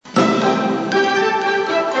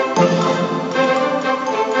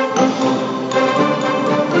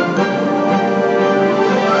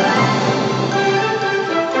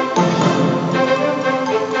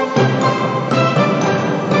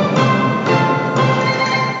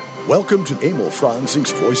Welcome to Emil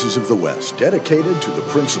Franzing's Voices of the West, dedicated to the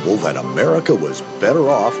principle that America was better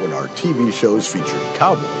off when our TV shows featured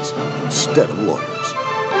cowboys instead of lawyers.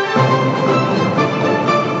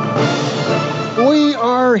 We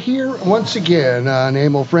are here once again on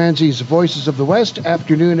Emil Franzing's Voices of the West.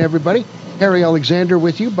 Afternoon, everybody. Harry Alexander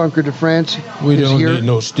with you. Bunker de France We is don't here. need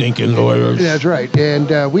no stinking lawyers. That's right.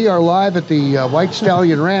 And we are live at the White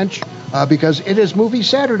Stallion Ranch because it is Movie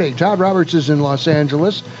Saturday. Todd Roberts is in Los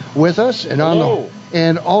Angeles with us. And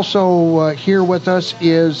also here with us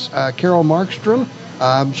is Carol Markstrom.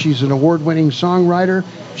 She's an award-winning songwriter.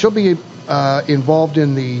 She'll be involved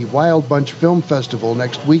in the Wild Bunch Film Festival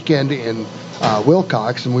next weekend in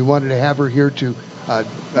Wilcox, and we wanted to have her here to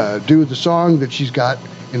do the song that she's got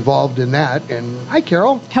involved in that. And hi,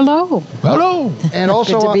 Carol. Hello. Hello. And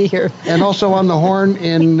also Good to be here. And also on the horn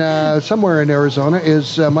in somewhere in Arizona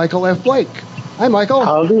is Michael F. Blake. Hi, Michael.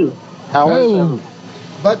 Howdy. How are you?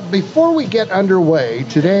 But before we get underway,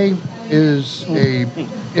 today is a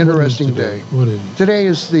interesting day. What is it? Today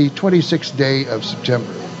is the 26th day of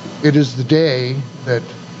September. It is the day that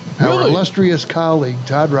our Really? illustrious colleague,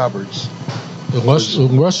 Todd Roberts,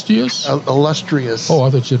 Rustiest? illustrious, Oh, I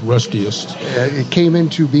thought you said rustiest. it came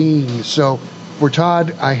into being. So for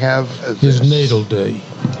Todd, I have His this. natal day.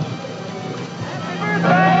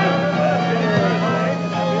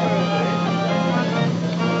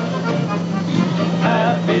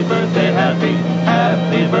 Happy birthday,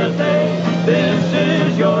 happy birthday. This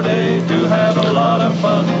is your day to have a lot of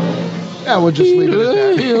fun. Yeah, we'll just leave it at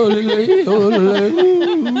that.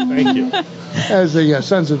 Thank you. As the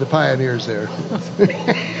Sons of the Pioneers there.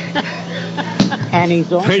 And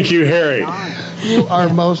he's on. Thank you, Harry. You are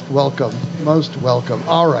most welcome. Most welcome.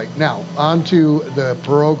 All right, now on to the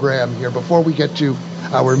program here. Before we get to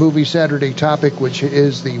our Movie Saturday topic, which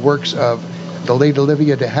is the works of the late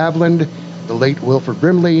Olivia de Haviland, the late Wilford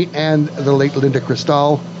Brimley, and the late Linda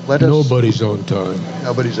Cristal. Nobody's on time.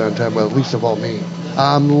 Nobody's on time. Well, least of all me.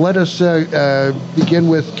 Let us begin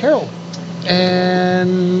with Carol.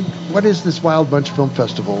 And what is this Wild Bunch Film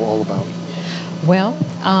Festival all about? Well,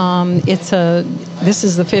 this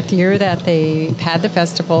is the 5th year that they've had the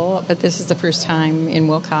festival, but this is the first time in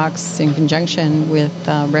Wilcox in conjunction with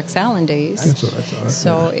Rex Allen Days. That's what I thought.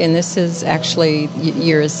 So, and this is actually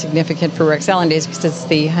year is significant for Rex Allen Days because it's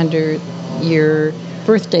the 100-year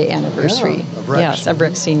birthday anniversary. Yeah, of Rex. Yes, of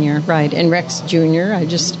Rex Sr., right. And Rex Jr., I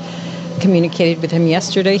just communicated with him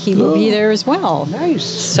yesterday. He will be there as well. Nice.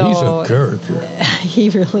 So He's a character. He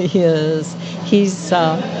really is. He's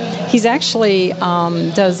actually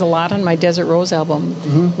does a lot on my Desert Rose album,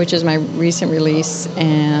 which is my recent release,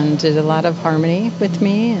 and did a lot of harmony with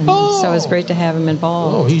me, and so it's great to have him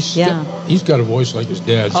involved. Oh, he's got a voice like his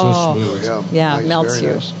dad, so smooth. Yeah, Nice, melts very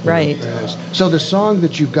you. nice. Right. Very nice. So the song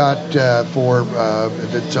that you've got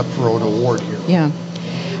that's up for an award here. Yeah.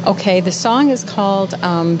 Okay, the song is called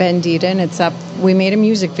Bandita, and it's up. We made a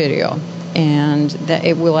music video, and that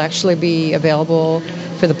it will actually be available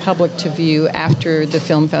for the public to view after the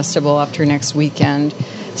film festival, after next weekend.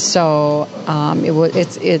 So it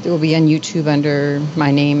will be on YouTube under my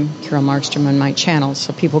name, Carol Markstrom, on my channel,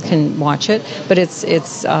 so people can watch it. But it's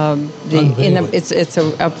up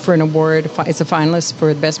for an award. It's a finalist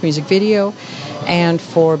for the best music video, and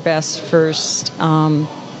for best first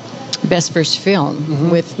film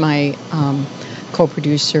with my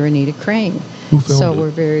co-producer Anita Crane. Who filmed So it? we're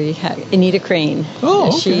very Anita Crane.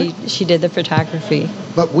 Oh, okay. She did the photography.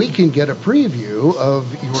 But we can get a preview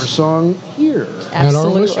of your song here.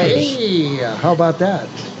 Absolutely. Hey, how about that?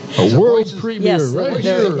 A world voices- premiere, Yes, right?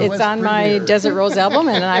 Sure. it's on my Premiere. Desert Rose album,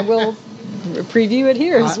 and I will preview it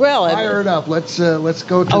here as well. Fire it up. Let's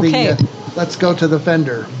go to Okay. let's go to the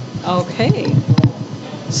Fender. Okay.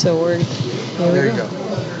 So we're here. There you go.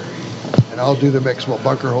 And I'll do the mix while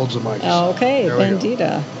Bunker holds the mic. Okay, There we go.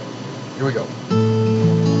 Bandita. Here we go.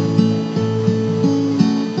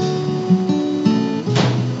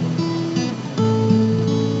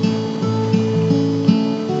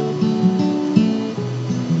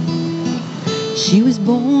 She was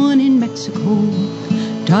born in Mexico,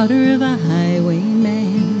 daughter of a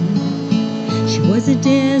highwayman. She was a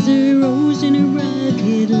desert rose in a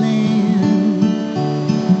rugged land.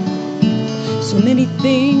 So many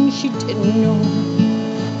things she didn't know.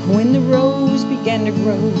 When the rose began to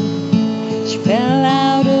grow, she fell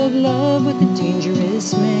out of love with a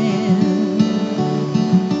dangerous man.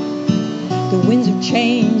 The winds of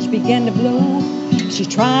change began to blow. She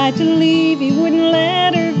tried to leave, he wouldn't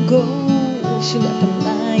let her go. She left him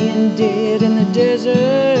lying dead in the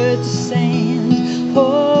desert sand.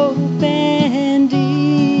 Oh, Bandita,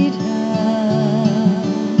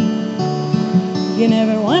 you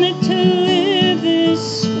never wanted to live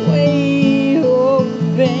this way.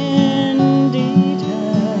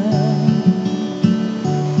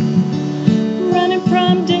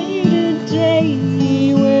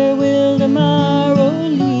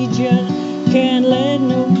 let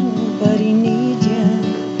nobody need you.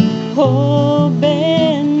 Oh, Bandita.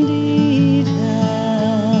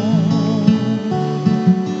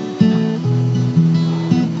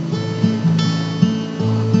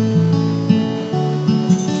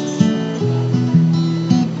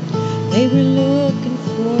 They were looking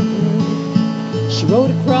for her. She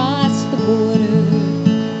rode across the border,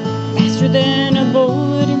 faster than a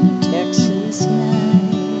bullet in the Texas night.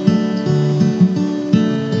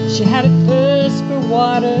 She had a thirst for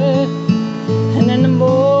water, and then the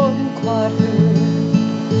morning caught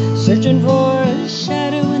her, searching for a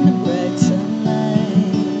shadow in the bright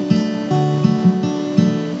sunlight.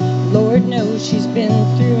 Lord knows she's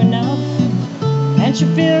been through enough, and she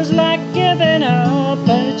feels like giving up,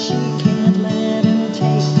 but she can't let him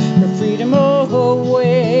take her freedom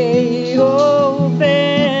away. Oh,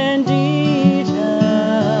 Bandita,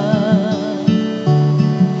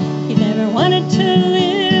 he never wanted to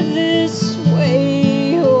live this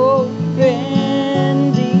way. Oh, Bandita,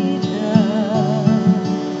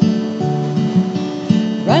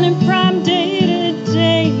 running from day to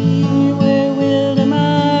day. Where will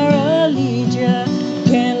tomorrow lead ya?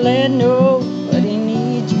 Can't let nobody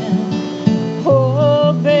need ya.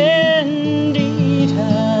 Oh,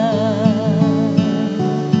 Bandita.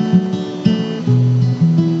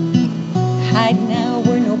 Hide now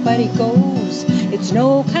where nobody goes. It's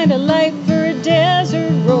no kind of life for a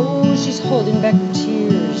desert rose. She's holding back her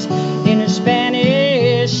tears in her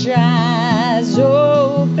Spanish eyes.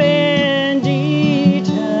 Oh,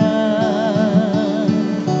 Bandita,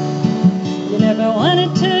 you never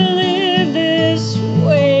wanted to live this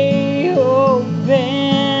way. Oh,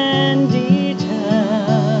 Bandita,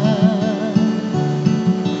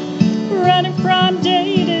 running from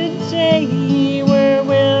day to day. Where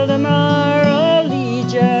will tomorrow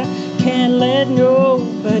lead ya? Can't let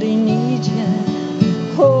nobody need ya.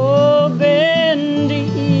 Oh,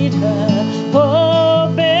 Bandita,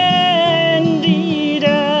 oh, Bandita,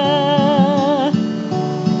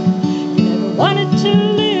 you never wanted to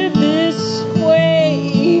live this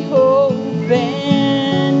way. Oh,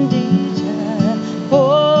 Bandita,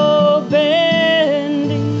 oh, Bandita.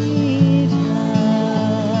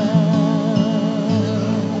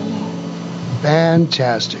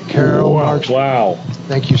 Fantastic. Carol Marks. Wow.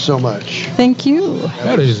 Thank you so much. Thank you.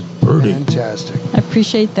 That is pretty. Fantastic. I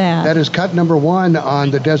appreciate that. That is cut number 1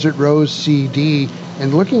 on the Desert Rose CD.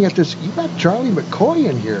 And looking at this, you got Charlie McCoy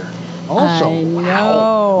in here. Also, I know.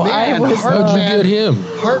 Wow. Man, I was, How'd you get him?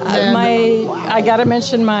 Heartman. I got to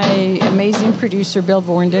mention my amazing producer, Bill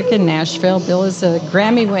Vorndick in Nashville. Bill is a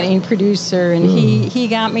Grammy-winning producer, and he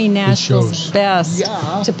got me Nashville's shows. best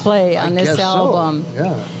to play on this guess so. album.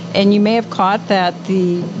 Yeah. And you may have caught that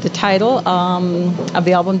the title of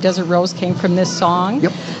the album, Desert Rose, came from this song.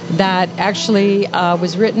 Yep. That actually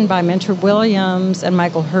was written by Mentor Williams and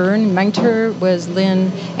Michael Hearn. Mentor was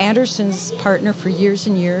Lynn Anderson's partner for years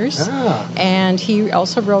and years. Ah. And he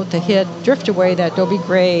also wrote the hit Drift Away that Dobie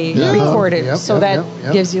Gray Yeah. recorded. Yep, so yep, that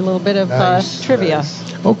yep. gives you a little bit of Nice, trivia. nice.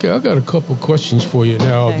 Okay, I got a couple questions for you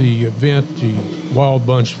now. Okay. The event, the Wild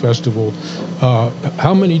Bunch Festival,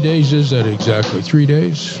 how many days is that exactly? 3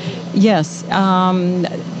 days? Yes.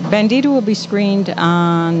 Bandita will be screened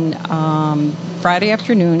on Friday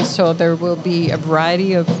afternoon, so there will be a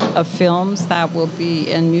variety of films that will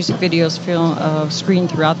be in music videos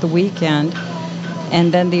screened throughout the weekend.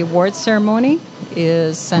 And then the awards ceremony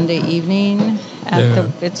is Sunday evening.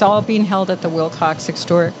 It's all being held at the Wilcox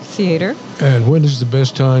Historic Theater. And when is the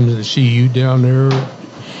best time to see you down there?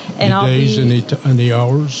 And the I'll days be- and the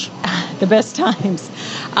hours? The best times.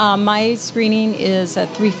 My screening is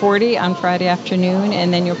at 3:40 on Friday afternoon,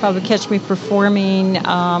 and then you'll probably catch me performing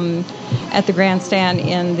at the grandstand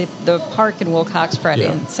in the park in Wilcox Friday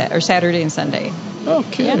Yeah. and Saturday and Sunday.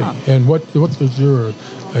 Okay. Yeah. And what is there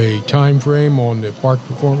a time frame on the park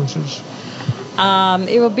performances?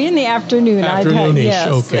 It will be in the afternoon. Afternoonish, Yes,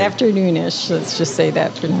 okay. afternoonish. Let's just say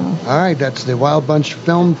that for now. All right, that's the Wild Bunch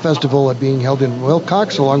Film Festival being held in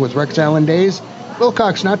Wilcox along with Rex Island Days.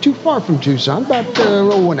 Wilcox, not too far from Tucson, about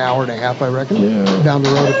 1 hour and a half, I reckon, Yeah. down the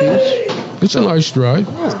road a piece. It's a nice drive.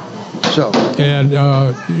 Yeah. So, And,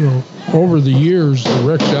 over the years, the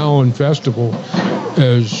Rex Allen Festival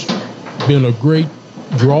has been a great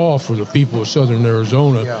draw for the people of Southern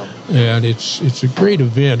Arizona. Yeah. And it's a great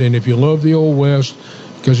event. And if you love the Old West,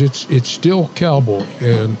 because it's still cowboy,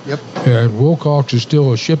 and Yep. and Wilcox is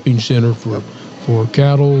still a shipping center for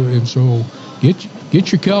cattle, and so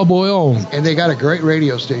get your cowboy on. and they got a great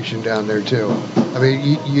radio station down there, too. I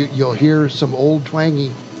mean, you'll hear some old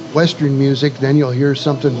twangy Western music, then you'll hear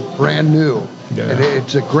something brand new. Yeah. And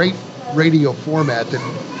it's a great radio format that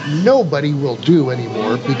nobody will do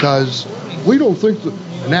anymore because we don't think the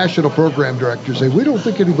national program directors say, we don't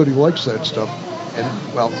think anybody likes that stuff.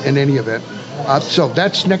 And, well, in any event. So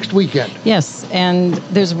that's next weekend. Yes, and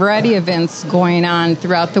there's a variety of events going on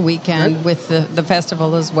throughout the weekend with the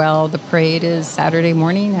festival as well. The parade is Saturday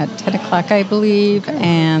morning at 10 o'clock, I believe,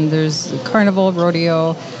 and there's carnival,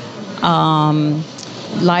 rodeo,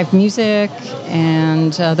 live music,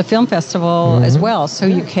 and the film festival as well. So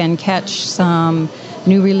you can catch some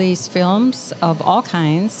new release films of all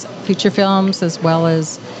kinds, feature films as well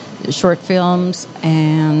as short films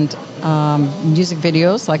and music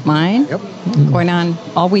videos like mine, going on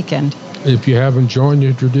all weekend. If you haven't joined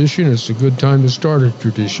the tradition, it's a good time to start a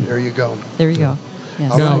tradition. There you go. There you go.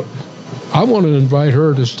 Yes. Now, I want to invite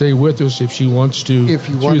her to stay with us if she wants to. If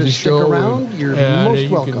you want to stick around, you're most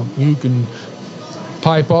welcome. You can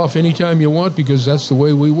pipe off anytime you want because that's the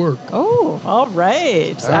way we work. Oh, all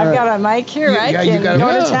right. I've got a mic here. I can go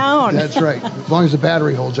to town. That's right. As long as the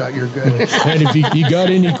battery holds out, you're good. And if you got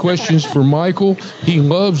any questions for Michael, he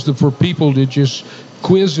loves for people to just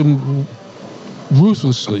quiz him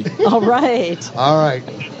ruthlessly. All right. All right.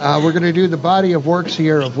 We're going to do the body of works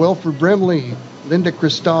here of Wilford Brimley, Linda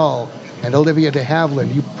Cristal, and Olivia de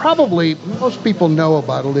Haviland. Most people know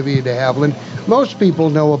about Olivia de Haviland. Most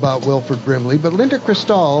people know about Wilford Brimley, but Linda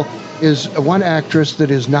Cristal is one actress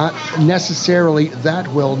that is not necessarily that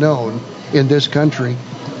well known in this country.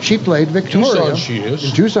 She played Victoria. Tucson she is.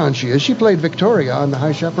 In Tucson she is. She played Victoria on The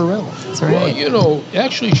High Chaparral. That's right. Well,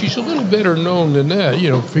 actually, she's a little better known than that.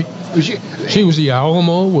 She was the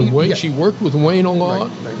Alamo with Wayne. Yeah. She worked with Wayne a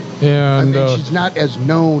lot. Right. And she's not as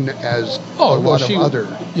known as a lot of other.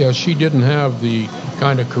 Yeah, she didn't have the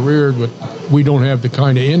kind of career, but we don't have the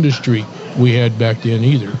kind of industry we had back then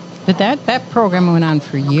either. But that program went on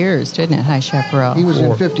for years, didn't it, High Chaparral? He was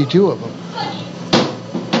in 52 of them.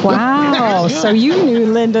 Wow, so you knew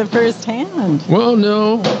Linda firsthand. Well,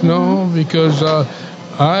 no, because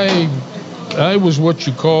I was what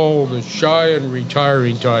you call the shy and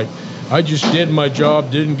retiring type. I just did my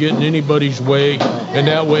job, didn't get in anybody's way, and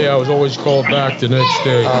that way I was always called back the next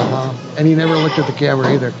day. And he never looked at the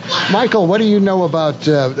camera either. Michael, what do you know about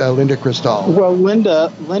Linda Cristal? Well,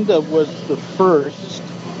 Linda was the first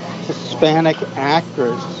Hispanic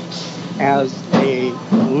actress as a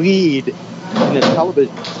lead in a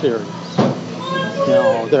television series.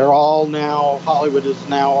 They're all now, Hollywood is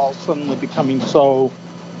now all suddenly becoming so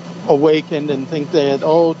awakened and think that,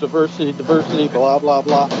 diversity, blah, blah,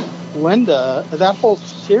 blah. Linda, that whole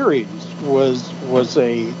series was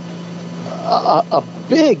a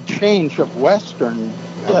big change of Western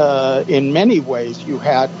in many ways. You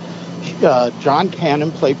had John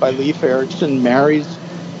Cannon, played by Leif Erikson, marries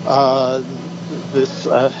this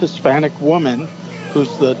Hispanic woman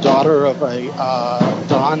who's the daughter of a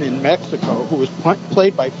Don in Mexico, who was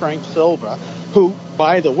played by Frank Silva, who,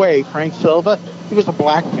 by the way, Frank Silva, he was a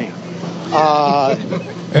black man.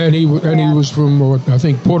 And he was from, I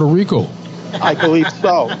think, Puerto Rico. I believe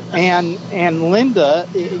so. And Linda,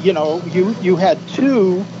 you had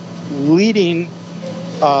two lead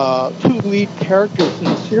characters in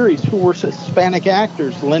the series who were Hispanic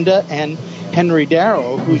actors, Linda and Henry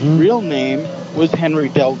Darrow, whose real name was Henry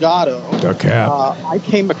Delgado. The cat. I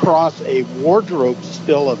came across a wardrobe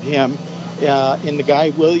still of him in the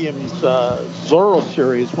Guy Williams Zorro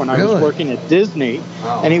series when I was working at Disney,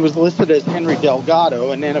 and he was listed as Henry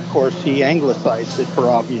Delgado, and then of course he anglicized it for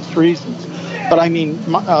obvious reasons. But I mean,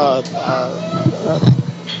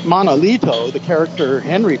 Manolito, the character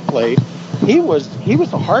Henry played, he was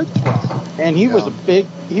a heartthrob, and he was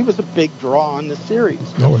a big draw on the series.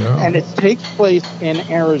 Oh, yeah. And it takes place in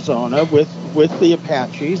Arizona with the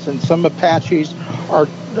Apaches, and some Apaches are,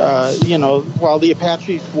 while the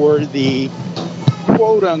Apaches were the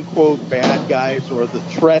quote-unquote bad guys or the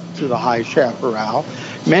threat to the High Chaparral,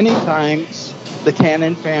 many times the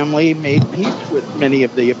Cannon family made peace with many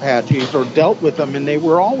of the Apaches or dealt with them, and the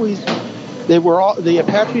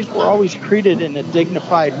Apaches were always treated in a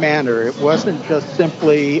dignified manner. It wasn't just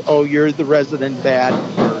simply, you're the resident bad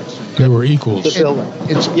person. They were equals.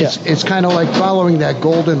 It's kind of like following that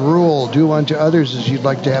golden rule: do unto others as you'd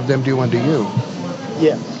like to have them do unto you.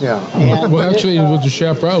 Yes. Yeah. And well, actually, with the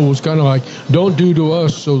Chaparral, it was kind of like, don't do to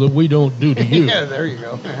us so that we don't do to you. Yeah, there you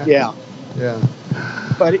go. Yeah. Yeah.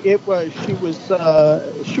 But she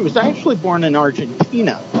was actually born in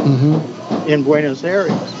Argentina, in Buenos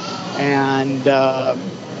Aires, and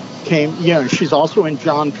she's also in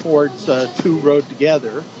John Ford's Two Rode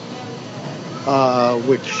Together,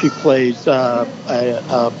 which she plays a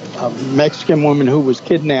Mexican woman who was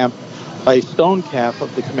kidnapped by Stonecalf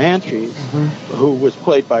of the Comanches, who was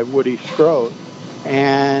played by Woody Strode.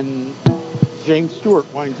 And James Stewart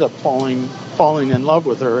winds up falling falling in love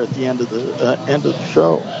with her at the end of the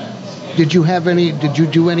show. Did you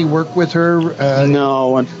do any work with her?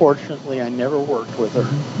 No, unfortunately, I never worked with her.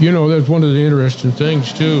 That's one of the interesting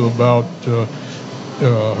things too about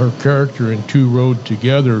her character in Two Rode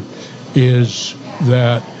Together is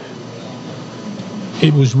that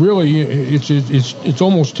it was really it's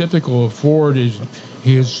almost typical of Ford is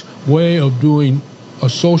his way of doing a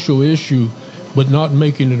social issue, but not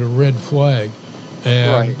making it a red flag.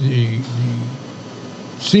 And Right. the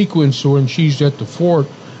sequence when she's at the fort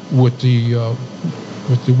with the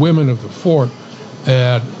women of the fort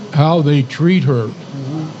and how they treat her,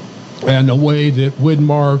 and the way that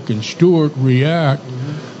Widmark and Stewart react,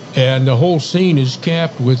 and the whole scene is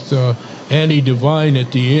capped with Annie Devine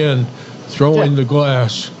at the end throwing the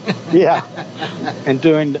glass. Yeah,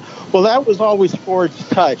 and well, that was always Ford's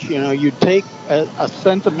touch. You take a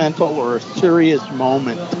sentimental or a serious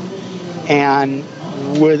moment, and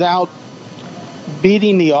without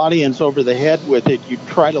beating the audience over the head with it, you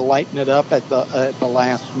try to lighten it up at the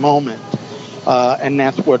last moment, and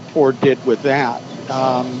that's what Ford did with that.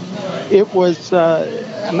 It was,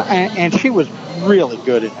 and she was really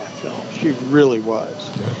good in that film. She really was.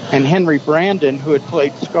 And Henry Brandon, who had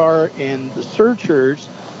played Scar in The Searchers,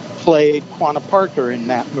 played Quanah Parker in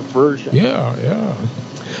that version. Yeah.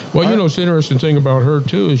 Well, it's the interesting thing about her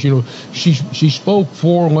too is she spoke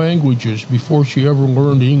 4 languages before she ever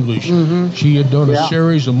learned English. Mm-hmm. She had done a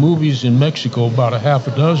series of movies in Mexico, about a half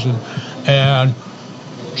a dozen, and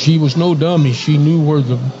she was no dummy. She knew where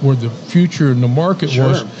the future and the market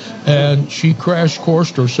was, and she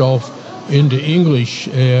crash-coursed herself into English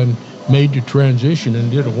and made the transition and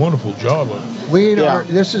did a wonderful job of it.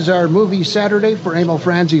 This is our movie Saturday for Emil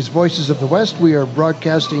Franzi's Voices of the West. We are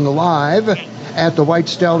broadcasting live at the White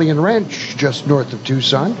Stallion Ranch, just north of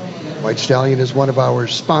Tucson. White Stallion is one of our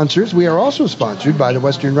sponsors. We are also sponsored by the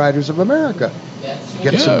Western Writers of America.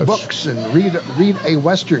 Get some books and read a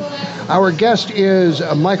Western. Our guest is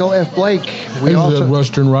Michael F. Blake. He's the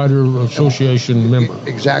Western Writer Association member.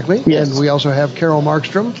 Exactly. Yes. And we also have Carol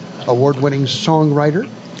Markstrom, award-winning songwriter.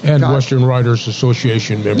 And Western Writers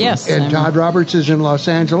Association member. Yes. And Todd Roberts is in Los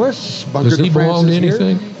Angeles. Bunker Does he belong to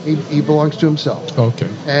anything? He belongs to himself. Okay.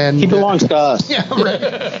 And He belongs to us. Yeah, right.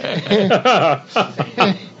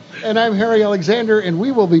 And I'm Harry Alexander, and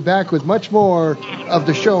we will be back with much more of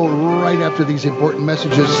the show right after these important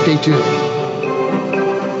messages. Stay tuned.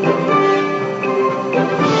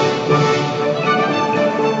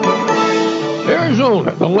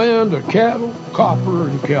 Arizona, the land of cattle, copper,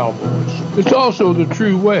 and cowboys. It's also the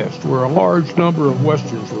true West, where a large number of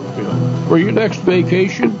Westerns were filmed. For your next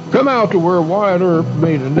vacation, come out to where Wyatt Earp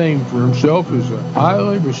made a name for himself as a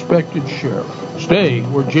highly respected sheriff. Stay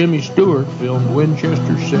where Jimmy Stewart filmed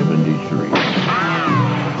Winchester 73.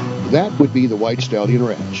 That would be the White Stallion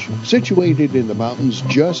Ranch, situated in the mountains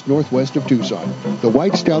just northwest of Tucson. The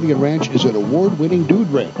White Stallion Ranch is an award-winning dude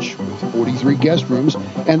ranch with 43 guest rooms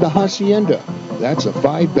and a hacienda. That's a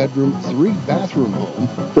 5-bedroom, 3-bathroom home,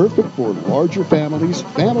 perfect for larger families,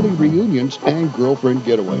 family reunions, and girlfriend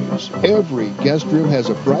getaways. Every guest room has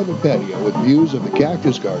a private patio with views of the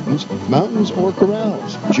cactus gardens, mountains, or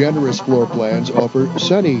corrals. Generous floor plans offer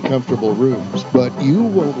sunny, comfortable rooms, but you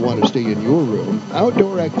won't want to stay in your room.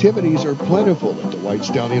 Outdoor activities are plentiful at the White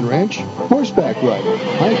Stallion Ranch. Horseback riding,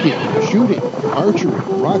 hiking, shooting, archery,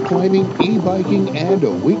 rock climbing, e-biking, and a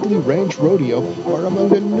weekly ranch rodeo are among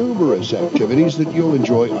the numerous activities that you'll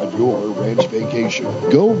enjoy on your ranch vacation.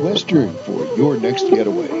 Go Western for your next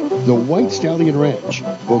getaway. The White Stallion Ranch.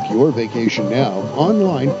 Book your vacation now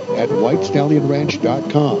online at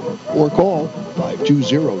whitestallionranch.com or call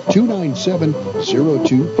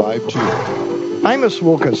 520-297-0252. Imus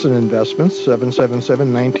Wilkinson Investments,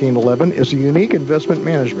 777-1911, is a unique investment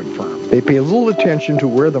management firm. They pay little attention to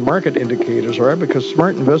where the market indicators are because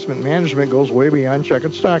smart investment management goes way beyond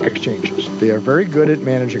checkered stock exchanges. They are very good at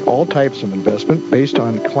managing all types of investment based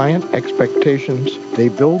on client expectations. They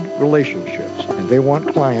build relationships, and they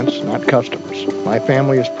want clients, not customers. My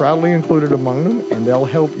family is proudly included among them, and they'll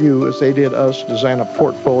help you, as they did us, design a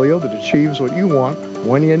portfolio that achieves what you want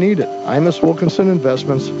when you need it. Imus Wilkinson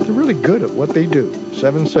Investments, they're really good at what they do.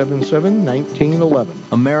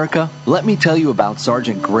 777-1911. America, let me tell you about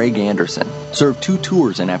Sergeant Greg Anderson. Served 2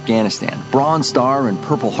 tours in Afghanistan, Bronze Star and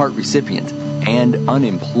Purple Heart recipient, and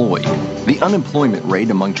unemployed. The unemployment rate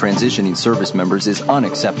among transitioning service members is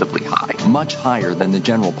unacceptably high, much higher than the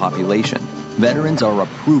general population. Veterans are a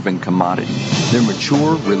proven commodity. They're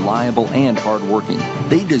mature, reliable, and hardworking.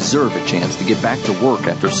 They deserve a chance to get back to work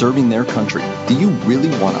after serving their country. Do you really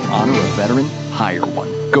want to honor a veteran? Hire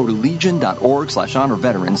one. Go to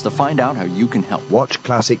legion.org/honor-veterans to find out how you can help. Watch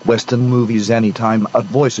classic Western movies anytime at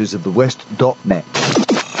voicesofthewest.net.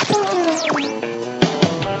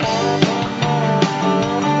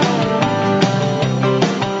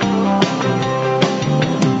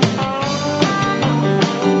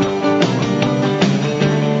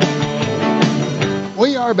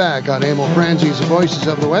 We are back on Emil Franzi's Voices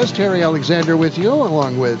of the West. Harry Alexander with you,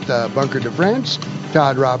 along with Bunker de France,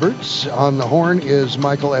 Todd Roberts. On the horn is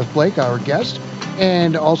Michael F. Blake, our guest.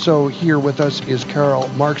 And also here with us is Carol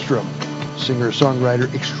Markstrom,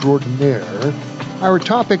 singer-songwriter extraordinaire. Our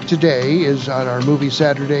topic today is, on our Movie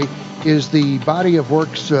Saturday, is the body of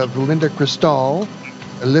works of Linda Cristal,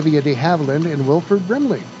 Olivia de Haviland, and Wilford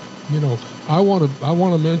Brimley. You know, I want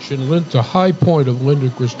to mention the high point of Linda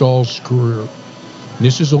Cristal's career.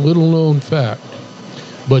 This is a little-known fact,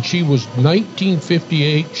 but she was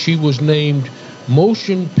 1958. She was named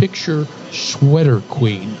Motion Picture Sweater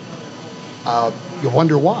Queen. You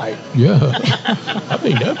wonder why? Yeah, I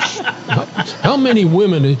mean that's how many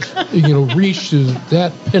women reach to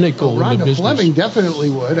that pinnacle Well, in the Rhonda business. Fleming definitely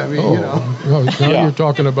would. I mean, Now Yeah. you're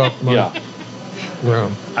talking about Yeah. Yeah.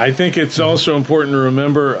 I think it's also important to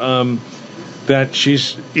remember that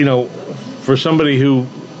she's, for somebody who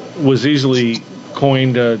was easily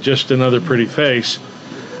coined just another pretty face,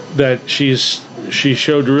 that she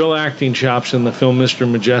showed real acting chops in the film Mr.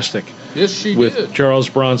 Majestic. Yes, she with did. Charles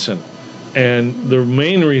Bronson. And the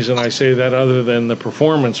main reason I say that, other than the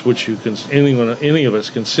performance, which any of us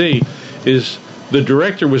can see, is the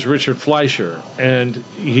director was Richard Fleischer, and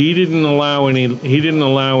he didn't allow any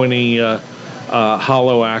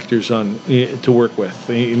hollow actors to work with.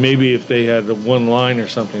 Maybe if they had one line or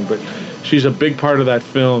something, but she's a big part of that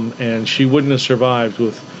film, and she wouldn't have survived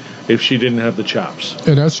if she didn't have the chops.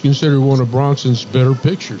 And that's considered one of Bronson's better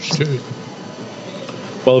pictures too.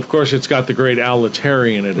 Well, of course, it's got the great Al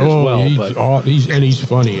Lettieri in it as well. He's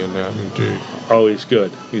funny in that one too. Oh, he's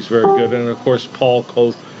good. He's very good, and of course Paul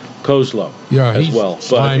Kozlo as well.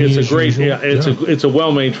 But it's a great, it's a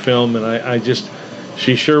well-made film, and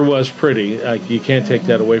she sure was pretty. You can't take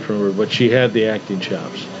that away from her, but she had the acting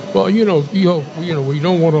chops. Well, we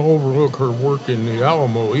don't want to overlook her work in the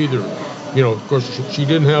Alamo either. Of course, she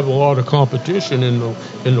didn't have a lot of competition in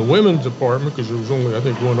the women's department because there was only, I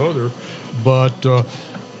think, one other. But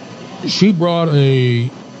she brought a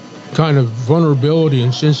kind of vulnerability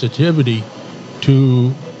and sensitivity to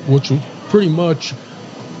which was pretty much,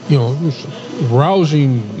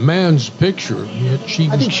 rousing man's picture. Yet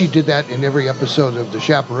I think she did that in every episode of The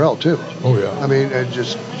Chaparral, too. Oh, yeah. I mean,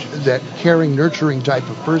 just that caring, nurturing type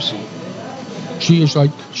of person. She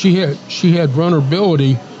had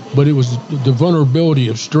vulnerability, but it was the vulnerability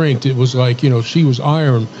of strength. It was like, she was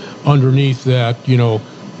iron underneath that,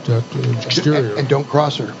 that exterior. And don't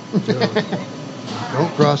cross her. Yeah.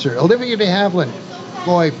 Don't cross her. Olivia de Havilland.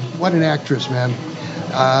 Boy, what an actress, man.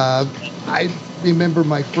 I remember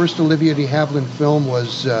my first Olivia de Havilland film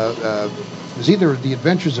was either The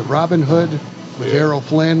Adventures of Robin Hood with Errol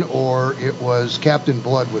Flynn, or it was Captain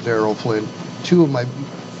Blood with Errol Flynn. Two of my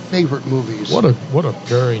favorite movies. What a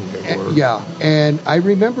pairing they were. Yeah, and I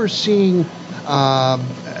remember seeing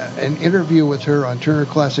an interview with her on Turner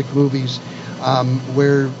Classic Movies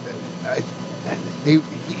where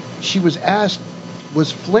she was asked,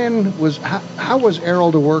 how was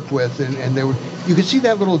Errol to work with, and you could see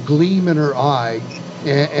that little gleam in her eye,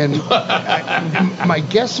 and my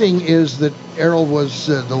guessing is that Errol was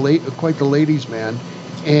quite the ladies' man,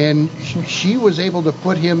 and she was able to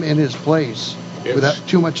put him in his place without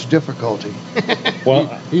too much difficulty. Well,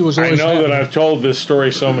 he was. I know that I've told this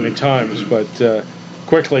story so many times, but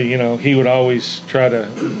quickly, he would always try to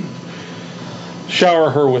shower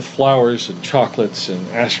her with flowers and chocolates and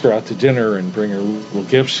ask her out to dinner and bring her little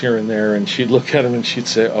gifts here and there, and she'd look at him and she'd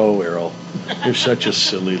say, "Oh, Errol, you're such a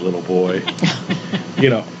silly little boy."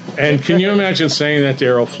 And can you imagine saying that to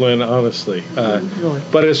Errol Flynn, honestly?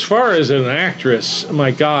 But as far as an actress,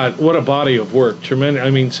 my God, what a body of work. Tremendous. I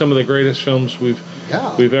mean, some of the greatest films we've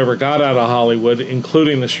ever got out of Hollywood,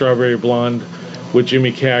 including The Strawberry Blonde with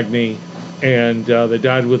Jimmy Cagney, and They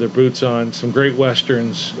Died with Their Boots On. Some great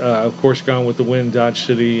westerns, of course, Gone with the Wind, Dodge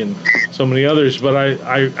City, and so many others. But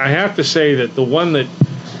I have to say that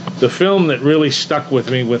the film that really stuck with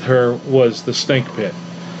me with her was The Stink Pit.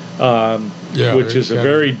 Which is a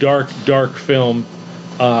very dark film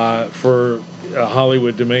for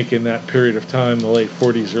Hollywood to make in that period of time, the late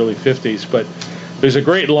 40s, early 50s. But there's a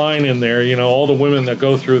great line in there, all the women that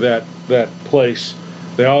go through that place,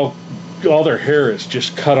 they all all their hair is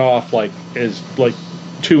just cut off like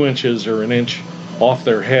 2 inches or an inch off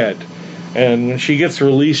their head. And when she gets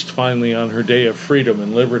released finally on her day of freedom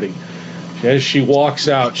and liberty, as she walks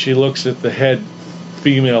out, she looks at the head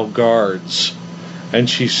female guards, and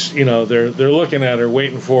she's, they're looking at her,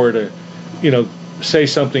 waiting for her to, say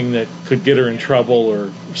something that could get her in trouble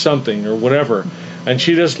or something or whatever. And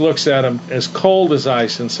she just looks at him as cold as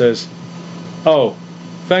ice and says, "Oh,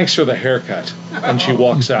 thanks for the haircut," and she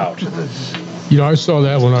walks out. I saw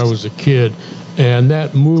that when I was a kid, and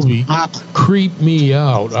that movie creeped me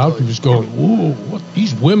out. I was just going, "Whoa, what?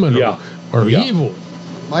 These women are evil."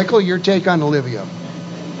 Michael, your take on Olivia?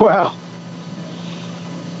 Well,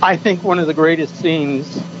 I think one of the greatest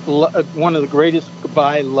scenes, one of the greatest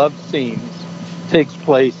goodbye love scenes, takes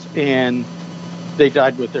place in They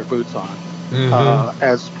Died with Their Boots On.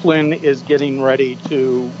 As Flynn is getting ready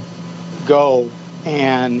to go,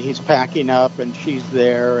 and he's packing up, and she's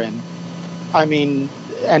there, and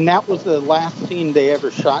and that was the last scene they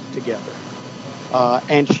ever shot together.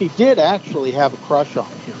 And she did actually have a crush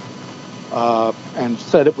on him, and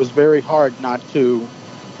said it was very hard not to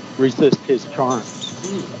resist his charms.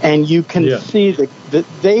 And you can see that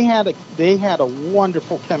they had a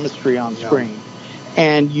wonderful chemistry on screen.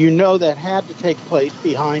 And that had to take place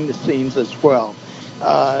behind the scenes as well.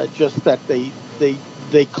 Just that they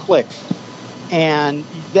clicked. And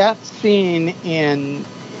that scene in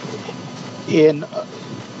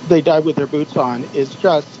They Died with Their Boots On is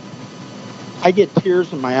just, I get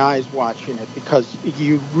tears in my eyes watching it, because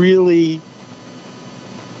you really,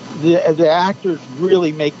 the actors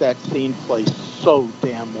really make that scene play so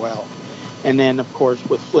damn well. And then, of course,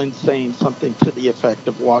 with Flynn saying something to the effect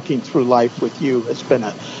of "walking through life with you has been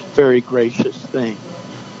a very gracious thing."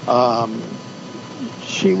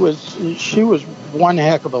 She was one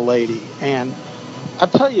heck of a lady. And I'll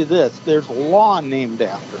tell you this, there's a law named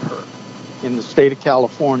after her in the state of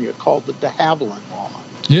California called the Haviland Law.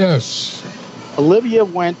 Yes. Olivia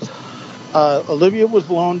was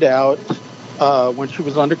loaned out when she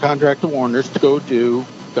was under contract to Warner's to go do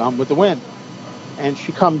Gone with the Wind. And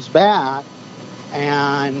she comes back,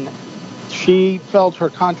 and she felt her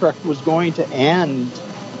contract was going to end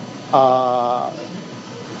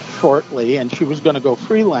shortly, and she was going to go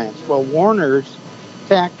freelance. Well, Warner's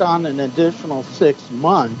tacked on an additional 6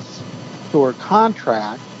 months to her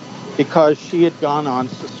contract because she had gone on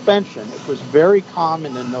suspension. It was very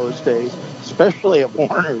common in those days, especially at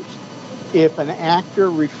Warner's, if an actor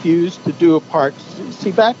refused to do a part.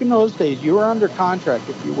 See, back in those days, you were under contract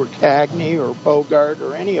if you were Cagney or Bogart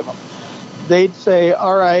or any of them. They'd say,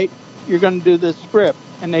 "All right, you're going to do this script,"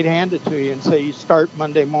 and they'd hand it to you and say, "You start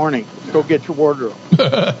Monday morning. Go get your wardrobe."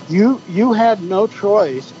 You had no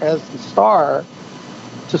choice as the star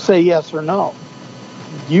to say yes or no.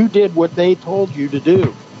 You did what they told you to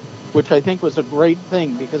do, which I think was a great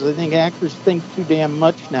thing, because I think actors think too damn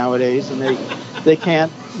much nowadays, and they can't,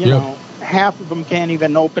 half of them can't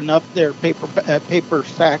even open up their paper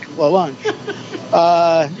sack for lunch.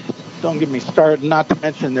 Don't get me started, not to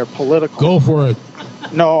mention they're political. Go for it.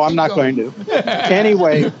 No, I'm not going to.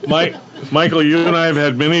 Anyway. Michael, you and I have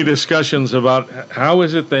had many discussions about how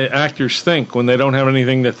is it the actors think when they don't have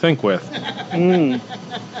anything to think with.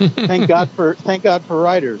 Thank God for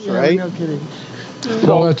writers, right? No kidding.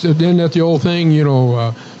 Well, that's the old thing,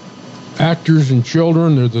 actors and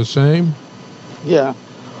children, they're the same. Yeah.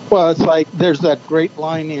 Well, it's like there's that great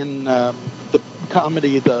line in the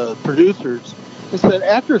comedy The Producers. It said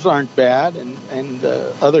actors aren't bad, and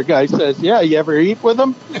the other guy says, "Yeah, you ever eat with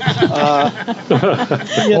them?"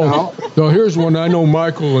 So here's one I know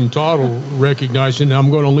Michael and Todd will recognize, and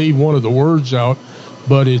I'm going to leave one of the words out,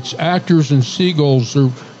 but it's actors and seagulls,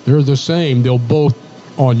 they're the same. They'll both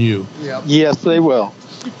on you. Yep. Yes, they will.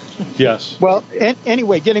 Yes. Well,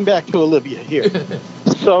 anyway, getting back to Olivia here.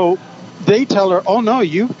 So they tell her, "Oh, no,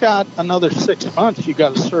 you've got another 6 months you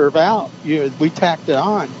got to serve out. We tacked it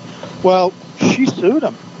on." Well, she sued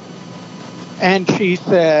him. And she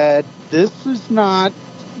said, this is not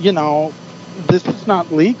legal.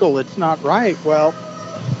 It's not right. Well,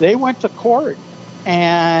 they went to court,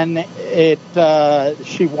 and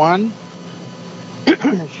she won.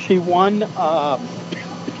 She won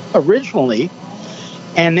originally,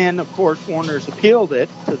 and then, of course, Warner's appealed it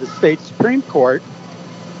to the state Supreme Court,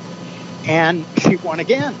 and she won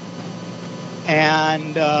again.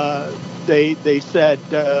 And they said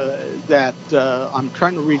that I'm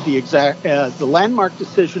trying to read the exact the landmark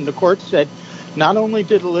decision. The court said not only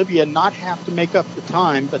did Olivia not have to make up the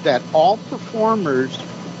time, but that all performers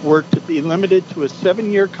were to be limited to a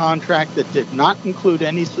 7-year contract that did not include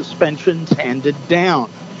any suspensions handed down.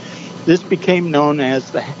 This became known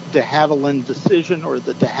as the de Haviland decision or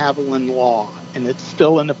the de Haviland law, and it's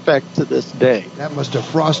still in effect to this day. That must have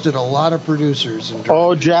frosted a lot of producers.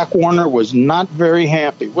 Jack Warner was not very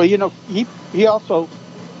happy. Well, he also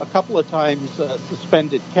a couple of times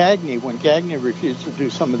suspended Cagney when Cagney refused to do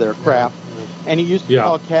some of their crap, and he used to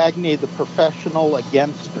call Cagney the professional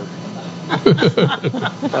againster.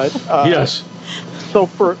 But, yes. So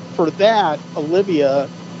for that, Olivia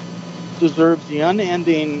deserves the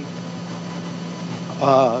unending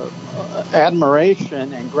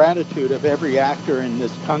admiration and gratitude of every actor in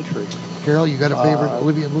this country. Carol, you got a favorite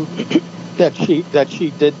Olivia movie? That she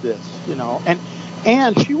did this,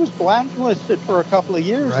 and she was blacklisted for a couple of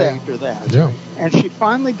years after that. Yeah. And she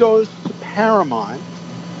finally goes to Paramount,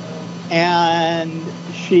 and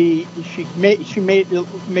she made a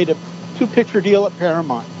 2-picture deal at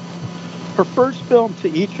Paramount. Her first film, To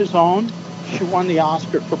Each His Own, she won the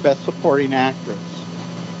Oscar for Best Supporting Actress.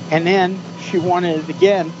 And then she won it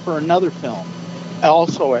again for another film,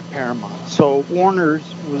 also at Paramount. So Warner's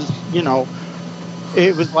was,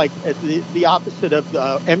 it was like the opposite of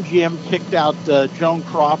MGM kicked out Joan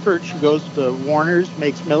Crawford. She goes to Warner's,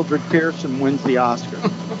 makes Mildred Pierce, and wins the Oscar.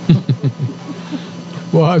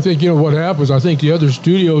 Well, I think, what happens, I think the other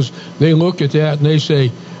studios, they look at that and they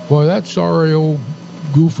say, boy, that sorry old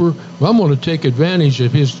goofer, well, I'm going to take advantage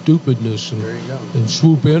of his stupidness and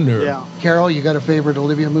swoop in there. Yeah. Carol, you got a favorite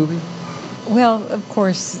Olivia movie? Well, of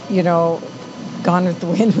course, Gone with the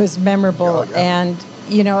Wind was memorable, and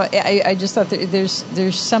I just thought that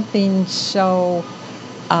there's something so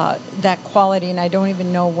that quality, and I don't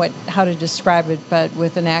even know how to describe it, but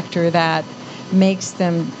with an actor that makes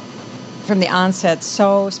them from the onset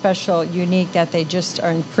so special, unique, that they just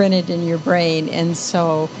are imprinted in your brain, and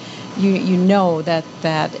so you know that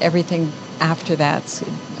everything after that's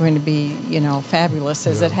going to be fabulous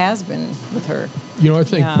as it has been with her. I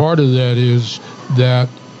think part of that is that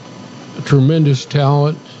tremendous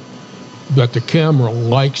talent, that the camera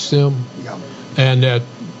likes them, and that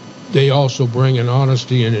they also bring an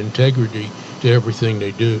honesty and integrity to everything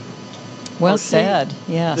they do. Well said.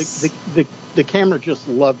 Yes. The camera just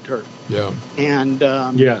loved her. Yeah. And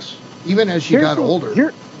yes. Even as she got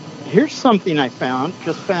older. Here's something I found.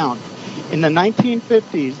 In the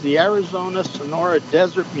 1950s, the Arizona Sonora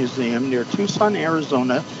Desert Museum near Tucson,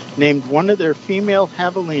 Arizona, named one of their female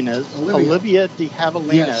javelinas Olivia de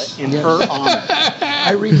Havilland in her honor.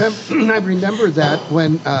 I remember that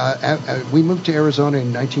when we moved to Arizona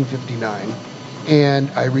in 1959, and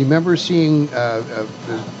I remember seeing the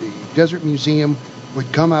Desert Museum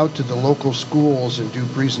would come out to the local schools and do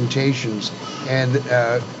presentations, and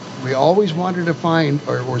we always wanted to find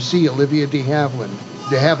or see Olivia de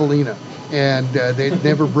Havilland, and they'd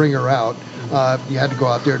never bring her out. You had to go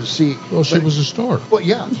out there to see. Well, she was a star. Well,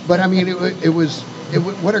 yeah, but I mean, it was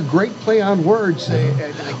what a great play on words. I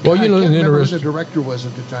can't remember who the director was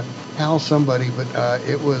at the time, Hal somebody, but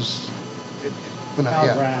it was.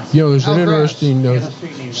 There's an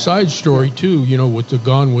interesting side story too. With the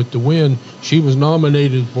Gone with the Wind, she was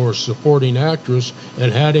nominated for supporting actress,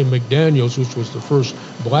 and Hattie McDaniels, which was the first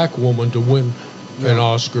black woman to win an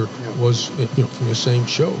Oscar, was from the same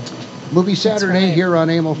show. Movie Saturday here on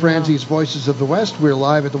Emil Franzi's Voices of the West. We're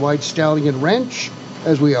live at the White Stallion Ranch,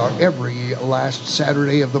 as we are every last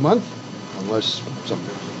Saturday of the month, unless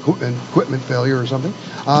something. Equipment failure or something.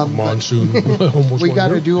 Monsoon. We got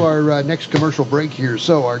to do our next commercial break here.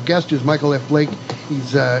 So our guest is Michael F. Blake.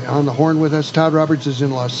 He's on the horn with us. Todd Roberts is in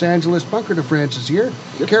Los Angeles. Bunker DeFrance is here.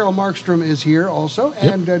 Yep. Carol Markstrom is here also.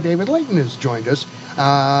 And David Layton has joined us.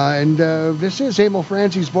 This is Emil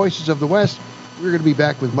Franzi's Voices of the West. We're going to be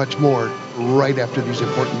back with much more right after these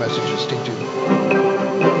important messages. Stay tuned.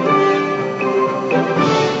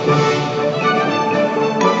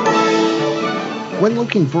 When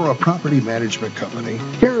looking for a property management company,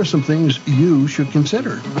 here are some things you should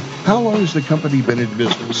consider. How long has the company been in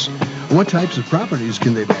business? What types of properties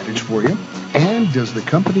can they manage for you? And does the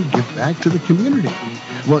company give back to the community?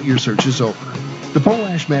 Well, your search is over. The Pole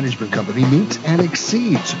Ash Management Company meets and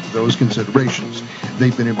exceeds those considerations.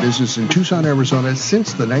 They've been in business in Tucson, Arizona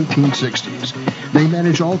since the 1960s. They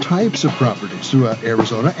manage all types of properties throughout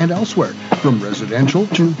Arizona and elsewhere, from residential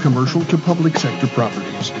to commercial to public sector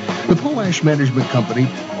properties. The Pole Ash Management Company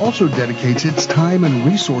also dedicates its time and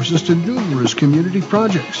resources to numerous community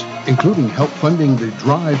projects, including help funding the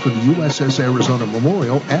drive for the USS Arizona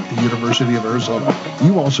Memorial at the University of Arizona.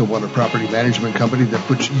 You also want a property management company that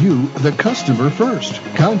puts you, the customer, first.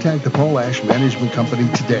 Contact the Pole Ash Management Company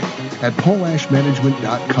today at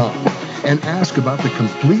poleashmanagement.com. and ask about the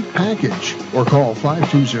complete package or call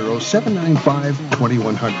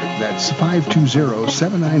 520-795-2100. That's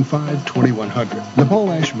 520-795-2100. The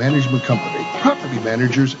Paul Ash Management Company. Property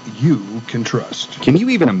managers you can trust. Can you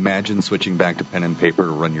even imagine switching back to pen and paper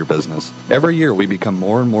to run your business? Every year we become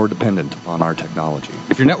more and more dependent upon our technology.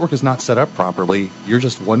 If your network is not set up properly, you're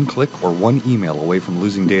just one click or one email away from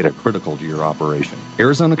losing data critical to your operation.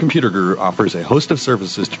 Arizona Computer Guru offers a host of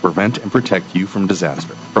services to prevent and protect you from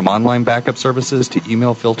disaster. From online backup services to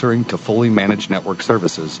email filtering to fully managed network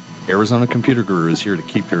services, Arizona Computer Guru is here to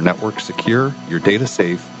keep your network secure, your data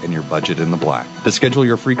safe, and your budget in the black. To schedule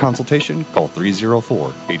your free consultation, call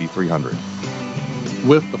 304-8300.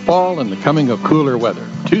 With the fall and the coming of cooler weather,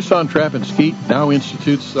 Tucson Trap and Skeet now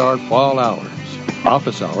institutes our fall hours.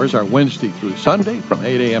 Office hours are Wednesday through Sunday from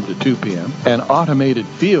 8 a.m. to 2 p.m., and automated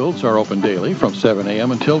fields are open daily from 7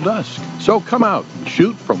 a.m. until dusk. So come out and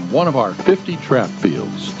shoot from one of our 50 trap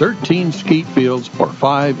fields, 13 skeet fields, or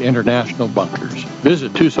 5 international bunkers.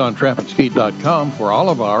 Visit TucsonTrapandSkeet.com for all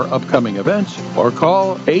of our upcoming events, or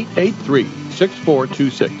call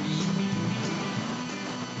 883-6426.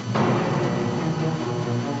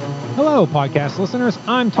 Hello, podcast listeners.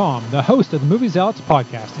 I'm Tom, the host of the Movie Zealots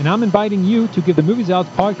podcast, and I'm inviting you to give the Movie Zealots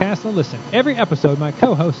podcast a listen. Every episode, my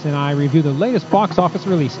co-hosts and I review the latest box office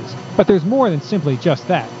releases, but there's more than simply just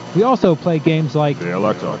that. We also play games like the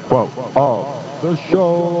Alexa quote of the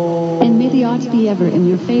show, and may the odds be ever in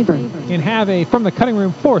your favor, and have a From the Cutting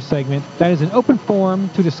Room Floor segment that is an open forum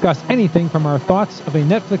to discuss anything from our thoughts of a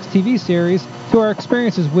Netflix TV series to our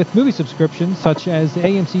experiences with movie subscriptions such as the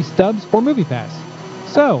AMC Stubs or MoviePass.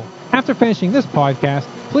 So, after finishing this podcast,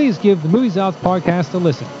 please give the Movie Zealots podcast a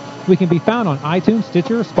listen. We can be found on iTunes,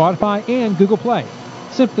 Stitcher, Spotify, and Google Play.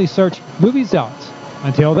 Simply search Movie Zealots.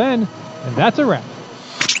 Until then, and that's a wrap.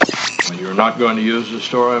 You're not going to use the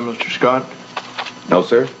story, Mr. Scott? No,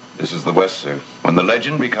 sir. This is the West, sir. When the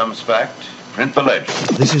legend becomes fact, print the legend.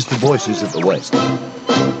 This is the Voices of the West.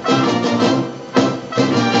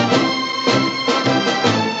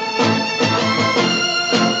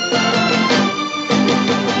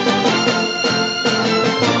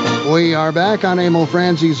 We are back on Emil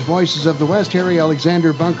Franzi's Voices of the West. Harry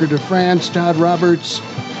Alexander Bunker de France. Todd Roberts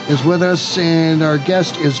is with us, and our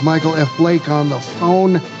guest is Michael F. Blake on the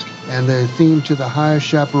phone, and the theme to the High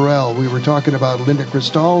Chaparral. We were talking about Linda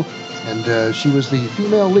Cristal, and she was the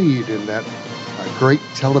female lead in that great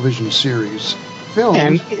television series. Film.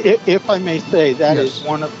 And if I may say, that is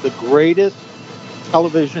one of the greatest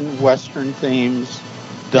television Western themes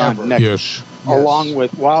done. Yes. Along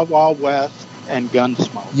with Wild Wild West and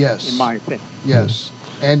Gunsmoke, yes, in my opinion. Yes.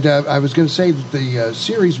 And I was going to say that the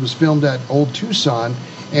series was filmed at Old Tucson,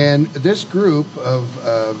 and this group of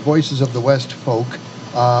Voices of the West folk,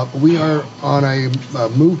 we are on a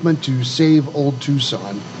movement to save Old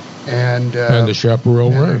Tucson. And the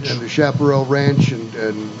Chaparral Ranch. And the Chaparral Ranch, and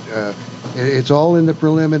it's all in the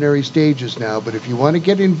preliminary stages now, but if you want to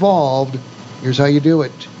get involved, here's how you do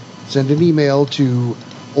it. Send an email to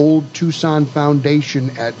Old Tucson Foundation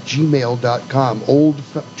at gmail.com. Old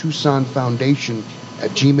Tucson Foundation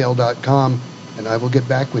at gmail.com, and I will get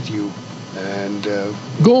back with you. And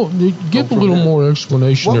give a little more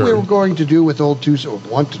explanation. What we're going to do with Old Tucson, or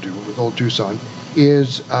want to do with Old Tucson,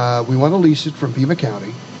 is we want to lease it from Pima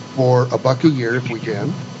County for $1 a year if we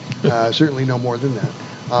can. Certainly no more than that.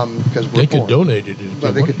 Because they could donate it.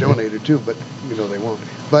 Well, they could donate it too, but they won't.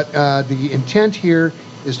 But the intent here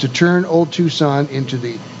is to turn Old Tucson into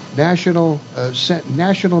the National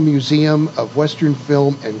Museum of Western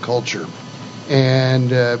Film and Culture.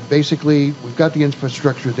 And basically, we've got the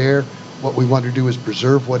infrastructure there. What we want to do is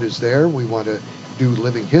preserve what is there. We want to do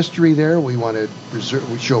living history there. We want to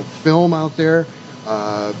show film out there,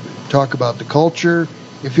 talk about the culture.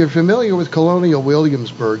 If you're familiar with Colonial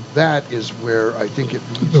Williamsburg, that is where I think it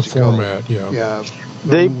needs the to format, go. Yeah.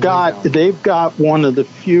 They've got one of the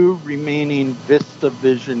few remaining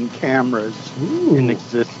VistaVision cameras in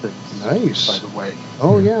existence. Nice, by the way.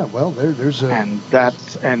 Oh yeah, well there's a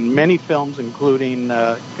and many films, including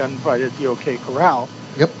Gunfight at the OK Corral,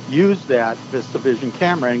 used that VistaVision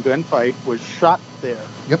camera, and Gunfight was shot there.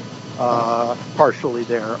 Yep. Partially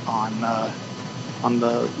there on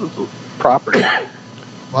the property.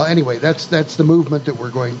 Well, anyway, that's the movement that we're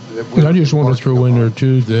going. I just want to throw in there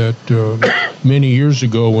too that many years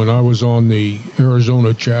ago, when I was on the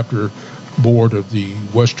Arizona chapter board of the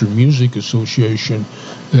Western Music Association,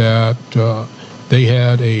 that they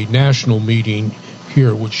had a national meeting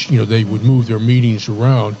here, which they would move their meetings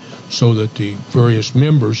around so that the various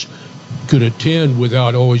members could attend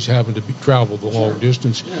without always having to travel the long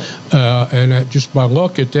distance. And just by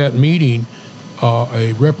luck at that meeting,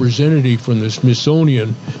 a representative from the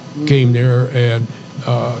Smithsonian came there and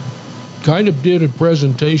kind of did a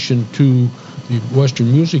presentation to the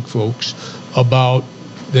Western music folks about,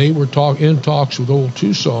 they were in talks with Old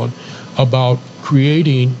Tucson about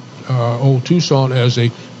creating Old Tucson as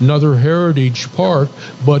another heritage park,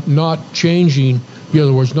 but not changing, in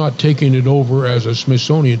other words, not taking it over as a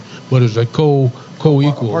Smithsonian, but as a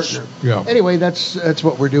co-equals. Partner. Yeah. Anyway, that's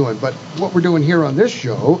what we're doing. But what we're doing here on this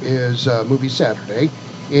show is Movie Saturday.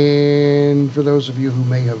 And for those of you who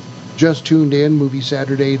may have just tuned in, Movie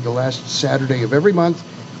Saturday, the last Saturday of every month,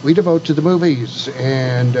 we devote to the movies,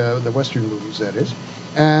 and the Western movies, that is.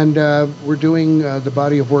 And we're doing the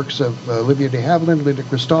body of works of Olivia de Haviland, Linda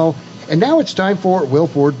Cristal, and now it's time for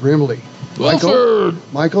Wilford Brimley.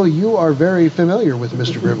 Michael, you are very familiar with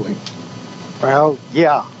Mr. Brimley. Well,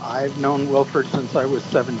 yeah, I've known Wilford since I was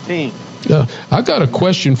 17. I got a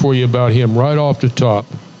question for you about him right off the top.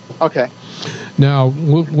 Okay. Now,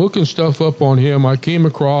 looking stuff up on him, I came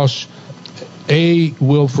across a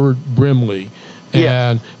Wilford Brimley,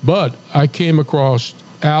 but I came across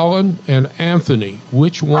Alan and Anthony.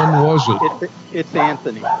 Which one was it? It's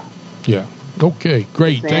Anthony. Yeah. Okay,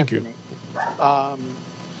 great. Thank you.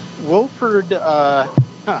 Wilford,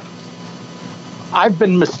 I've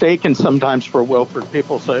been mistaken sometimes for Wilford.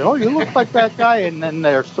 People say, oh, you look like that guy. And then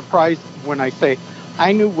they're surprised when I say,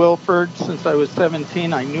 I knew Wilford since I was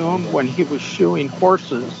 17. I knew him when he was shoeing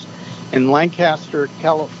horses in Lancaster,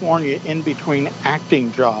 California, in between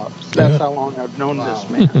acting jobs. That's how long I've known this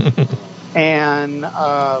man. And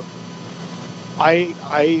I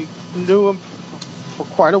knew him for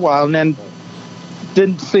quite a while and then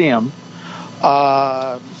didn't see him.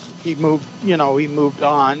 He moved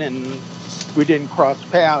on and we didn't cross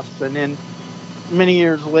paths. And then many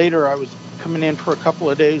years later, I was coming in for a couple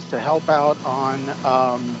of days to help out on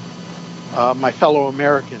My Fellow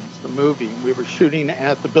Americans, the movie. We were shooting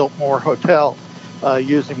at the Biltmore Hotel,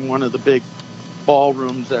 using one of the big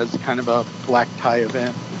ballrooms as kind of a black tie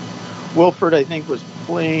event. Wilford, I think, was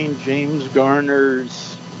playing James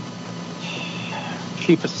Garner's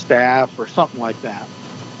chief of staff or something like that.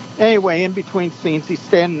 Anyway, in between scenes, he's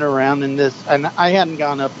standing around in this, and I hadn't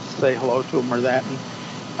gone up to say hello to him or that. And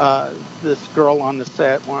this girl on the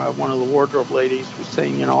set, one of the wardrobe ladies, was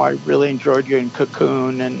saying, I really enjoyed you in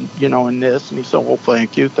Cocoon and, in this. And he said, well,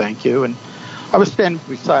 thank you. And I was standing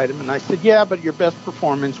beside him, and I said, yeah, but your best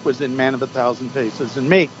performance was in Man of a Thousand Faces and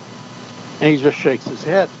Me. And he just shakes his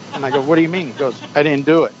head. And I go, what do you mean? He goes, I didn't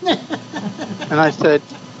do it. And I said,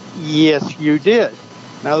 yes, you did.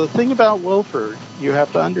 Now, the thing about Wilford, you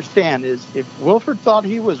have to understand, is if Wilford thought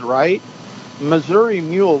he was right, Missouri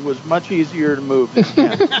Mule was much easier to move than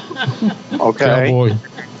him. Okay? Cowboy.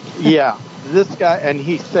 Yeah. This guy, and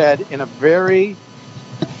he said in a very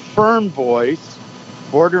firm voice,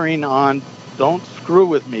 bordering on, don't screw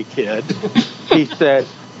with me, kid. He said,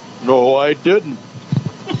 no, I didn't.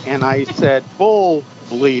 And I said, bull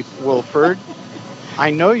bleep, Wilford.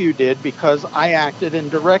 I know you did because I acted and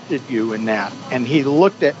directed you in that. And he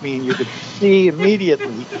looked at me, and you could see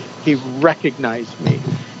immediately he recognized me.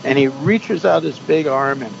 And he reaches out his big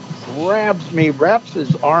arm and grabs me, wraps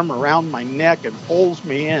his arm around my neck and pulls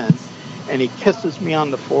me in. And he kisses me on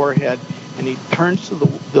the forehead. And he turns to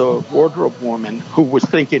the wardrobe woman, who was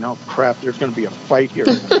thinking, oh, crap, there's going to be a fight here.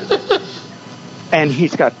 And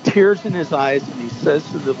he's got tears in his eyes, and he says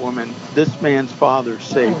to the woman, this man's father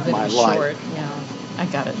saved my life. Yeah, I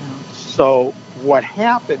got it now. So what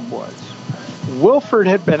happened was, Wilford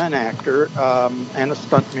had been an actor and a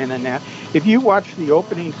stuntman in that. If you watch the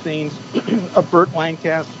opening scenes of Burt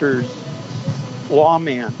Lancaster's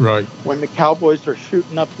Lawman, right, when the cowboys are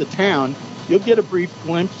shooting up the town, you'll get a brief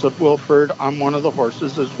glimpse of Wilford on one of the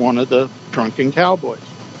horses as one of the drunken cowboys.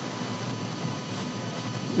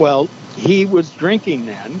 Well, he was drinking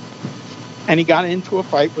then, and he got into a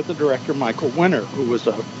fight with the director, Michael Winter, who was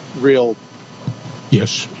a real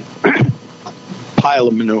pile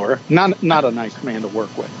of manure, not a nice man to work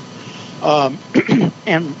with.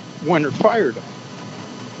 And Winter fired him.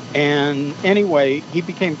 And anyway, he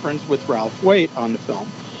became friends with Ralph Waite on the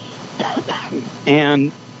film.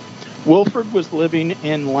 And Wilford was living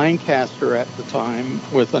in Lancaster at the time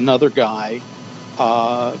with another guy.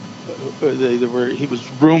 He was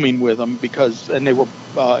rooming with them he was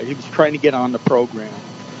trying to get on the program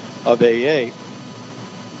of AA.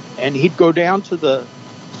 And he'd go down to the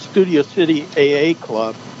Studio City AA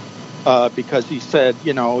club because he said,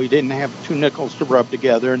 he didn't have 2 nickels to rub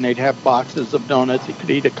together, and they'd have boxes of donuts. He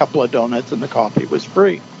could eat a couple of donuts, and the coffee was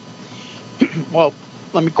free. Well,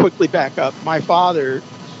 let me quickly back up. My father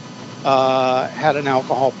had an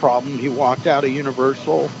alcohol problem. He walked out of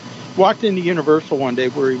Universal walked into Universal one day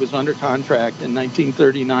where he was under contract in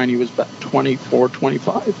 1939. He was about 24,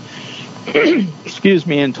 25. Excuse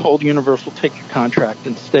me, and told Universal, take your contract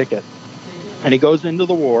and stick it. And he goes into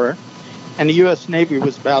the war, and the U.S. Navy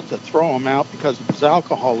was about to throw him out because of his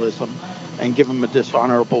alcoholism and give him a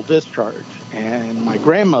dishonorable discharge. And my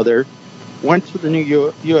grandmother went to the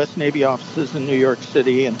new U.S. Navy offices in New York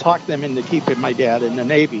City and talked them into keeping my dad in the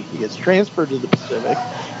Navy. He gets transferred to the Pacific.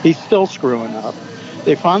 He's still screwing up.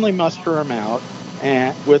 They finally muster him out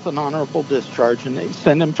and with an honorable discharge, and they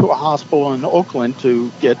send him to a hospital in Oakland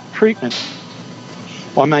to get treatment.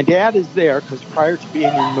 While my dad is there, because prior to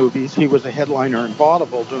being in movies, he was a headliner in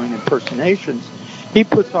vaudeville doing impersonations, he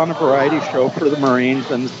puts on a variety show for the Marines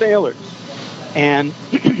and the sailors. And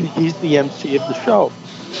he's the MC of the show.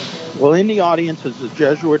 Well, in the audience is a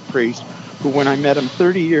Jesuit priest who, when I met him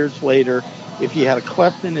 30 years later, if he had a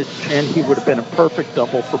cleft in his chin, he would have been a perfect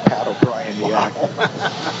double for Pat O'Brien, the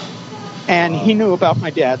actor. And he knew about my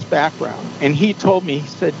dad's background. And he told me, he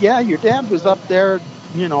said, yeah, your dad was up there,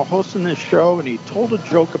 you know, hosting this show, and he told a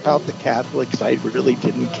joke about the Catholics I really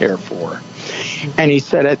didn't care for. And he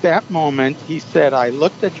said, at that moment, he said, I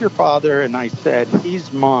looked at your father and I said,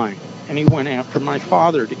 he's mine. And he went after my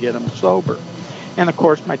father to get him sober. And, of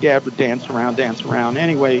course, my dad would dance around.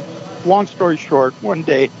 Anyway, long story short, one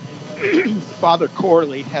day, Father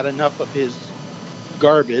Corley had enough of his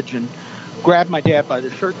garbage and grabbed my dad by the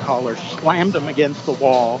shirt collar, slammed him against the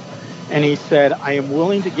wall, and he said, I am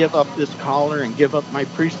willing to give up this collar and give up my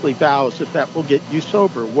priestly vows if that will get you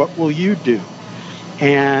sober. What will you do?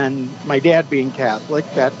 And my dad being Catholic,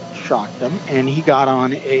 that shocked him, and he got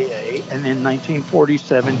on AA, and in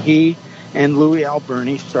 1947, he and Louis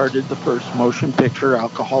Alberni started the first motion picture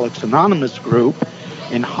Alcoholics Anonymous group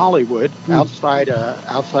in Hollywood, outside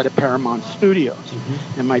of Paramount Studios.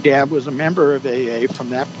 Mm-hmm. And my dad was a member of AA from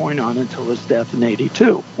that point on until his death in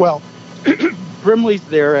 82. Well, Brimley's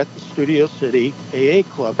there at the Studio City AA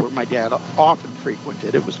club where my dad often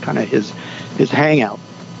frequented. It was kind of his hangout.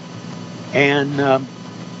 And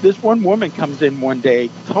this one woman comes in one day,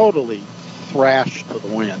 totally thrashed to the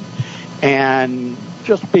wind, and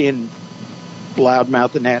just being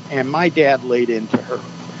loudmouth and that. And my dad laid into her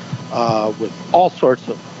with all sorts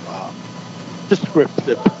of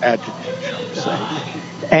descriptive adjectives, shall we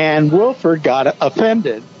say. And Wilford got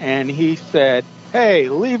offended, and he said, hey,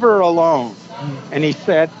 leave her alone. And he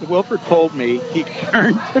said, Wilford told me, he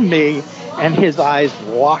turned to me, and his eyes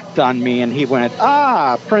locked on me, and he went,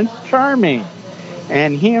 Prince Charming.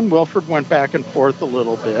 And he and Wilford went back and forth a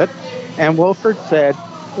little bit, and Wilford said,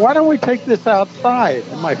 why don't we take this outside?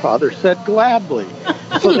 And my father said, gladly.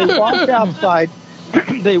 So they walked outside.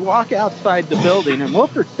 They walk outside the building, and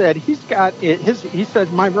Wilford said, he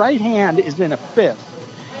said, my right hand is in a fist.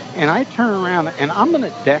 And I turn around, and I'm going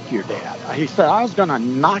to deck your dad. He said, I was going to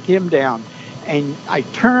knock him down. And I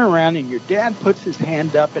turn around, and your dad puts his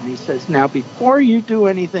hand up, and he says, now, before you do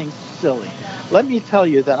anything silly, let me tell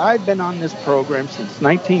you that I've been on this program since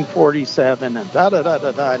 1947, and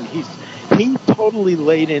da-da-da-da-da. And he totally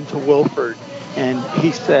laid into Wilford, and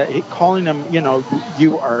he said, calling him, you know,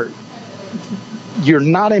 you're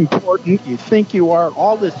not important, you think you are,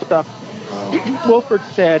 all this stuff. Wilford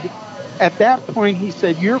said, at that point, he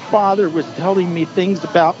said, your father was telling me things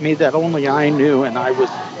about me that only I knew, and I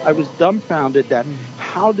was dumbfounded that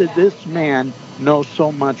how did this man know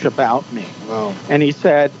so much about me? Wow. And he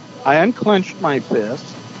said, I unclenched my fist,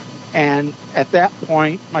 and at that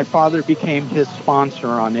point, my father became his sponsor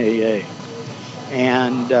on AA.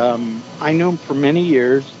 And I knew him for many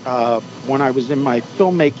years. When I was in my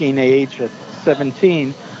filmmaking age at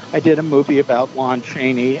 17, I did a movie about Lon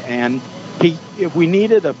Chaney, and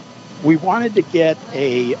we wanted to get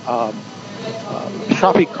a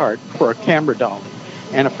shopping cart for a camera dolly.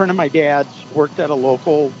 And a friend of my dad's worked at a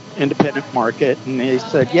local independent market, and they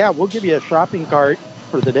said, yeah, we'll give you a shopping cart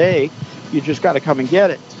for the day. You just got to come and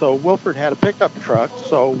get it. So Wilford had a pickup truck,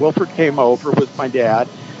 so Wilford came over with my dad.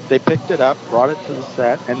 They picked it up, brought it to the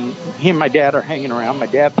set, and he and my dad are hanging around. My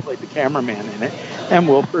dad played the cameraman in it, and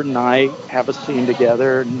Wilford and I have a scene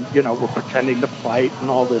together, and, you know, we're pretending to fight and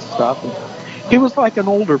all this stuff. And he was like an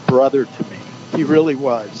older brother to me. He really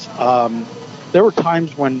was. There were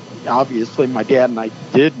times when, obviously, my dad and I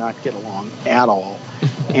did not get along at all,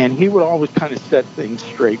 and he would always kind of set things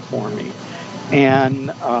straight for me. And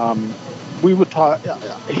we would talk.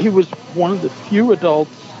 He was one of the few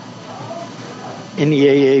adults in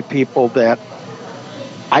the AA people that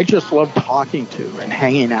I just loved talking to and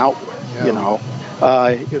hanging out with, you know.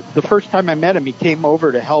 The first time I met him, he came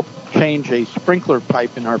over to help change a sprinkler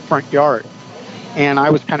pipe in our front yard. And I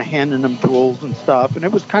was kind of handing him tools and stuff. And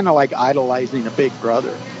it was kind of like idolizing a big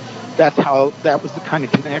brother. that was the kind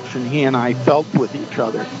of connection he and I felt with each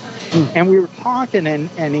other. And we were talking, and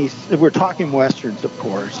we're talking Westerns, of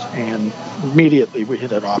course, and immediately we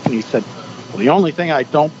hit it off, and he said, well, the only thing I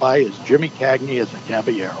don't buy is Jimmy Cagney as a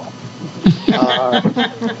Caballero.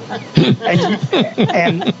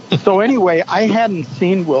 And so anyway, I hadn't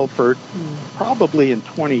seen Wilford probably in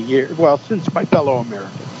 20 years, well, since my fellow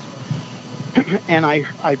Americans. And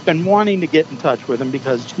I've been wanting to get in touch with him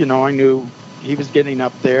because, I knew he was getting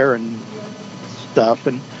up there and stuff.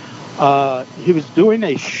 And he was doing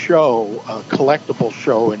a collectible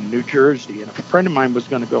show in New Jersey. And a friend of mine was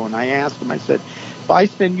going to go. And I asked him, I said, if I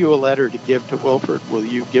send you a letter to give to Wilford, will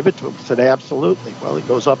you give it to him? He said, absolutely. Well, he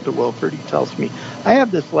goes up to Wilford. He tells me, I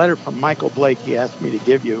have this letter from Michael Blake he asked me to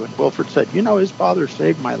give you. And Wilford said, his father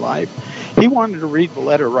saved my life. He wanted to read the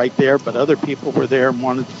letter right there, but other people were there and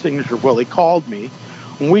wanted the signature. Well, he called me.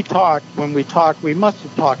 When we talked, we must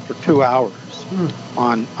have talked for 2 hours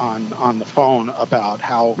on the phone about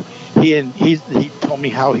how he told me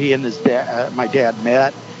how he and his dad, my dad,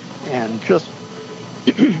 met, and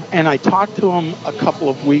and I talked to him a couple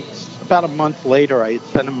of weeks. About a month later, I had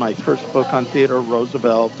sent him my first book on Theodore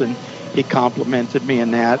Roosevelt, and he complimented me in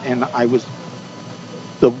that. And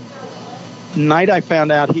the night I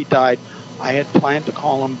found out he died, I had planned to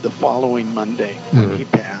call him the following Monday when he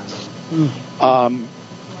passed.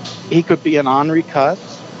 He could be an Henri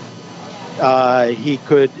Cuss. He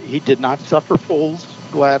did not suffer fools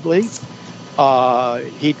gladly.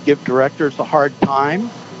 He'd give directors a hard time,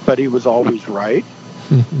 but he was always right.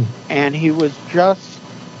 And he was just,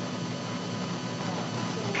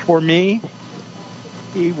 for me,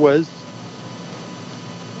 he was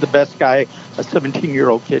the best guy a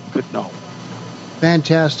 17-year-old kid could know.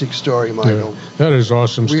 Fantastic story, Michael. Yeah, that is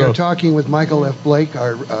awesome stuff. We are talking with Michael F. Blake.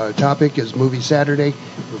 Our topic is Movie Saturday.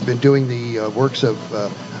 We've been doing the works of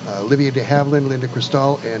Olivia de Haviland, Linda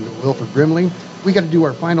Cristal, and Wilford Brimley. We got to do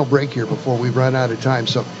our final break here before we run out of time.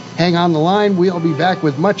 So hang on the line. We'll be back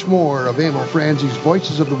with much more of Emil Franzi's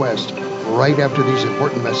Voices of the West right after these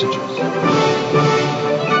important messages.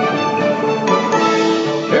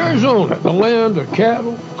 Arizona, the land of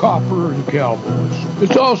cattle, copper, and cowboys.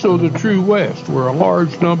 It's also the true West, where a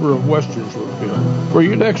large number of Westerns were filmed. For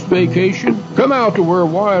your next vacation, come out to where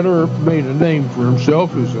Wyatt Earp made a name for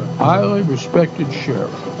himself as a highly respected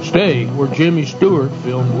sheriff. Stay where Jimmy Stewart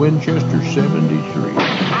filmed Winchester 73.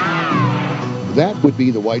 That would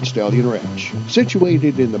be the White Stallion Ranch.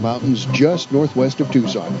 Situated in the mountains just northwest of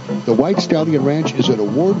Tucson, the White Stallion Ranch is an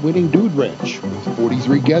award-winning dude ranch with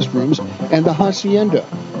 43 guest rooms and the hacienda.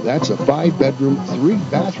 That's a 5-bedroom,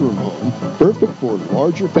 3-bathroom home, perfect for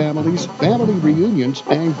larger families, family reunions,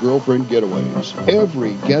 and girlfriend getaways.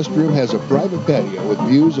 Every guest room has a private patio with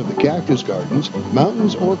views of the cactus gardens,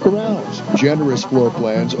 mountains, or corrals. Generous floor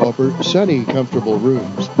plans offer sunny, comfortable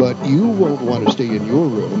rooms, but you won't want to stay in your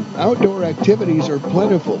room. Outdoor activities are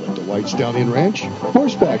plentiful at the White Stallion Ranch.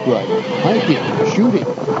 Horseback riding, hiking, shooting,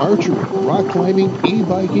 archery, rock climbing,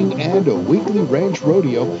 e-biking, and a weekly ranch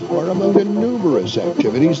rodeo are among the numerous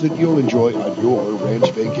activities that you'll enjoy on your ranch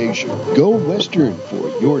vacation. Go Western for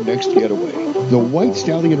your next getaway. The White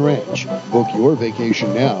Stallion Ranch. Book your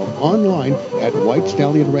vacation now online at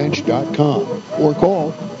whitestallionranch.com or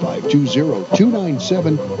call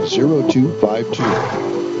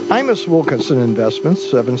 520-297-0252. Imus Wilkinson Investments,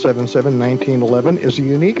 777-1911, is a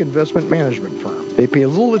unique investment management firm. They pay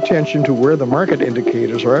little attention to where the market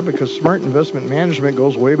indicators are because smart investment management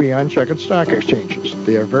goes way beyond checkered stock exchanges.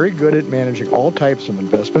 They are very good at managing all types of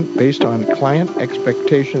investment based on client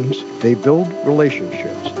expectations. They build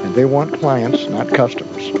relationships, and they want clients, not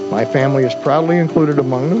customers. My family is proudly included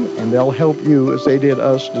among them, and they'll help you, as they did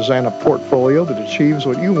us, design a portfolio that achieves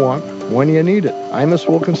what you want when you need it. Imus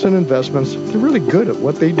Wilkinson Investments, they're really good at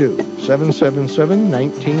what they do.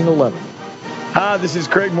 777-1911. Hi, this is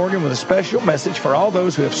Craig Morgan with a special message for all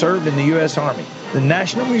those who have served in the U.S. Army. The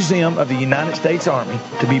National Museum of the United States Army,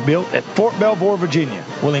 to be built at Fort Belvoir, Virginia,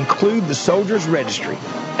 will include the Soldiers Registry,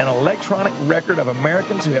 an electronic record of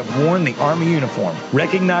Americans who have worn the Army uniform,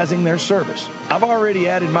 recognizing their service. I've already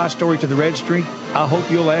added my story to the registry. I hope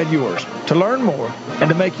you'll add yours. To learn more and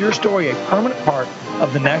to make your story a permanent part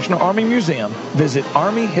of the National Army Museum, visit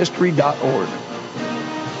armyhistory.org.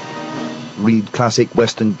 Read classic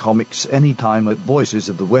Western comics anytime at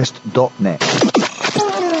voicesofthewest.net.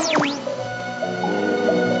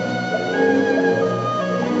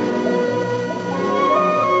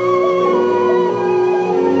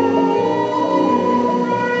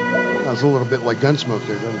 Sounds a little bit like Gunsmoke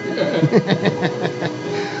there, doesn't it?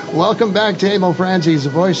 Welcome back to Emil Franzi's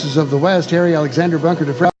Voices of the West. Harry Alexander Bunker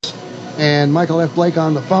DeFraus and Michael F. Blake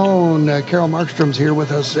on the phone. Carol Markstrom's here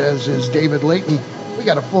with us, as is David Layton. We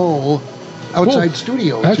got a full outside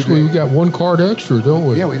studio. Actually, today. we got one card extra, don't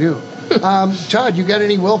we? Yeah, we do. Todd, you got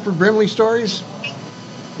any Wilford Brimley stories?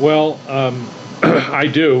 Well, I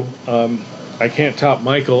do. I can't top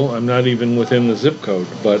Michael. I'm not even within the zip code,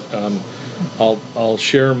 but I'll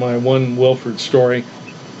share my one Wilford story.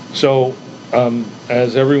 So,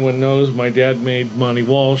 as everyone knows, my dad made Monty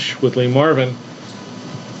Walsh with Lee Marvin.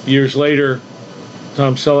 Years later,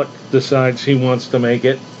 Tom Selleck decides he wants to make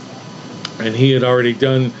it, and he had already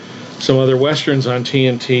done some other westerns on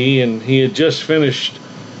TNT, and he had just finished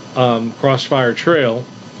Crossfire Trail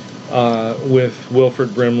with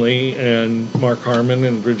Wilford Brimley and Mark Harmon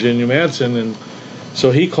and Virginia Madsen, and so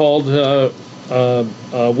he called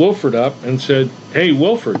Wilford up and said, "Hey,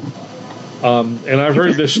 Wilford," and I've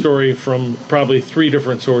heard this story from probably 3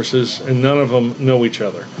 different sources, and none of them know each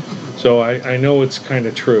other, so I know it's kind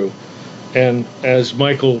of true. And as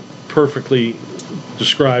Michael perfectly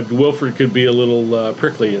described, Wilford could be a little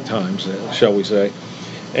prickly at times, shall we say,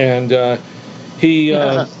 and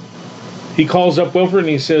he calls up Wilford and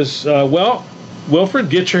he says, well, Wilford,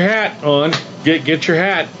 get your hat on. Get your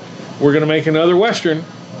hat. We're going to make another Western.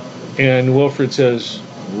 And Wilford says,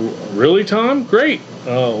 really, Tom? Great.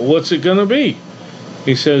 What's it going to be?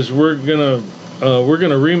 He says, we're going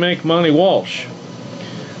to remake Monty Walsh.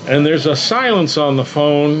 And there's a silence on the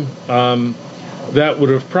phone that would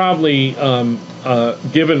have probably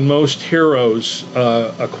given most heroes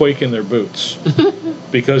a quake in their boots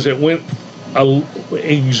because it went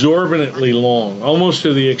exorbitantly long, almost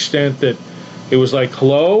to the extent that it was like,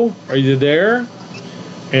 hello, are you there?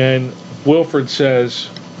 And Wilford says,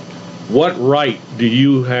 what right do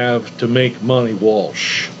you have to make Monty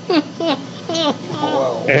Walsh?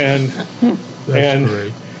 And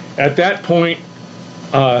great. At that point,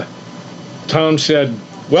 Tom said,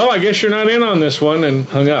 well, I guess you're not in on this one, and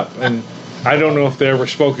hung up. And I don't know if they ever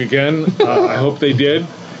spoke again. I hope they did.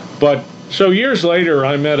 But so years later,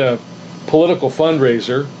 I'm at a political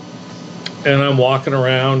fundraiser, and I'm walking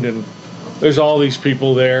around, and there's all these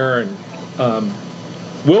people there, and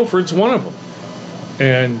Wilford's one of them.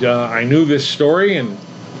 And I knew this story, and,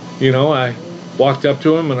 I walked up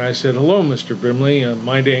to him, and I said, hello, Mr. Brimley.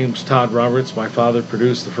 My name's Todd Roberts. My father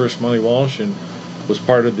produced the first Monty Walsh and was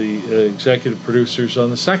part of the executive producers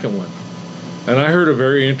on the second one. And I heard a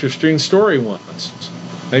very interesting story once.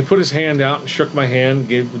 And he put his hand out and shook my hand,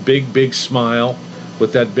 gave a big, big smile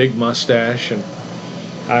with that big mustache. And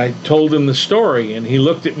I told him the story, and he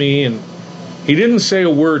looked at me, and he didn't say a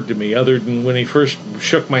word to me other than when he first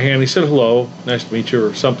shook my hand. He said, hello, nice to meet you,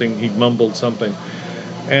 or something. He mumbled something.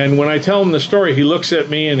 And when I tell him the story, he looks at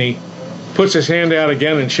me, and he puts his hand out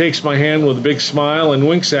again and shakes my hand with a big smile and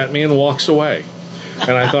winks at me and walks away.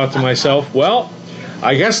 And I thought to myself, well,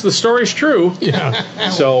 I guess the story's true. Yeah.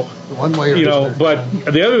 So, one way or but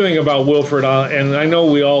the other thing about Wilford, and I know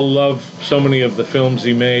we all love so many of the films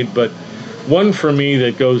he made, but one for me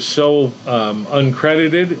that goes so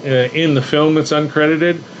uncredited, in the film that's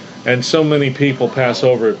uncredited, and so many people pass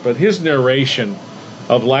over it, but his narration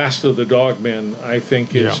of Last of the Dogmen, I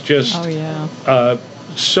think, is just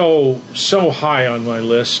so high on my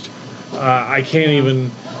list. I can't even...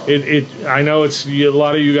 I know it's a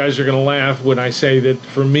lot of you guys are going to laugh when I say that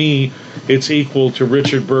for me it's equal to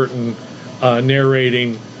Richard Burton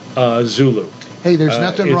narrating Zulu. Hey, there's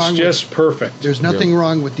nothing wrong. It's just perfect. There's nothing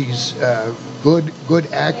wrong with these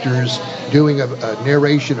good actors doing a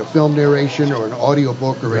narration, a film narration, or an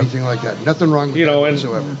audiobook or anything like that. Nothing wrong with that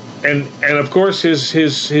whatsoever. And of course his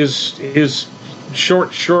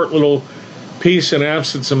short little piece in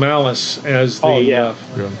Absence of Malice as the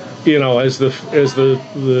as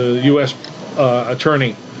the U.S.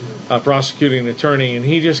 Attorney, prosecuting attorney, and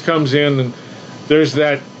he just comes in, and there's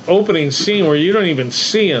that opening scene where you don't even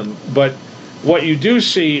see him, but what you do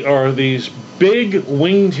see are these big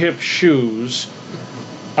wingtip shoes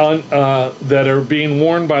that are being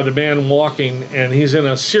worn by the man walking, and he's in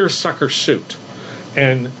a seersucker suit,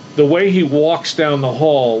 and the way he walks down the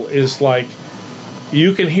hall is like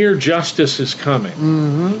you can hear justice is coming.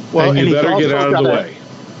 Mm-hmm. Well, and you better get out of the way.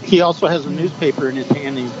 He also has a newspaper in his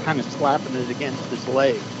hand, and he's kind of slapping it against his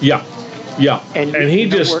leg. Yeah. And he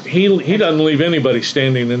doesn't leave anybody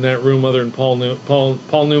standing in that room other than Paul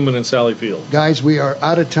Newman and Sally Field. Guys, we are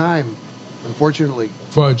out of time, unfortunately.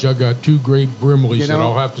 Fudge, I got 2 great Brimleys that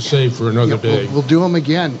I'll have to save for another day. We'll do them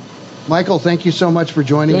again. Michael, thank you so much for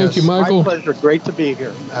joining us. Thank you, Michael. My pleasure. Great to be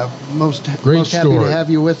here. Most happy to have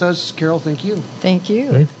you with us. Carol, thank you. Thank you.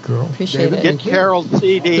 Thank you, Carol. Appreciate it. Get Carol's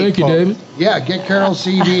CD. Thank you, David. Yeah, get Carol's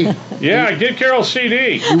CD. Yeah, get Carol's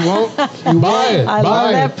CD. You won't. Buy it. I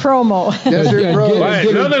love that promo. Desert Road. Buy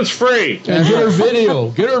it. Nothing's free. And get her video.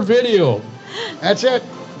 Get her video. That's it.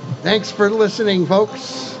 Thanks for listening,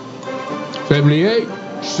 folks. 78,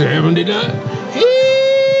 79.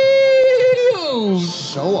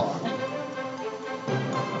 So long.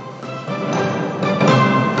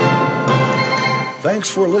 Thanks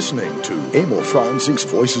for listening to Emil Franzig's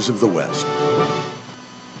Voices of the West.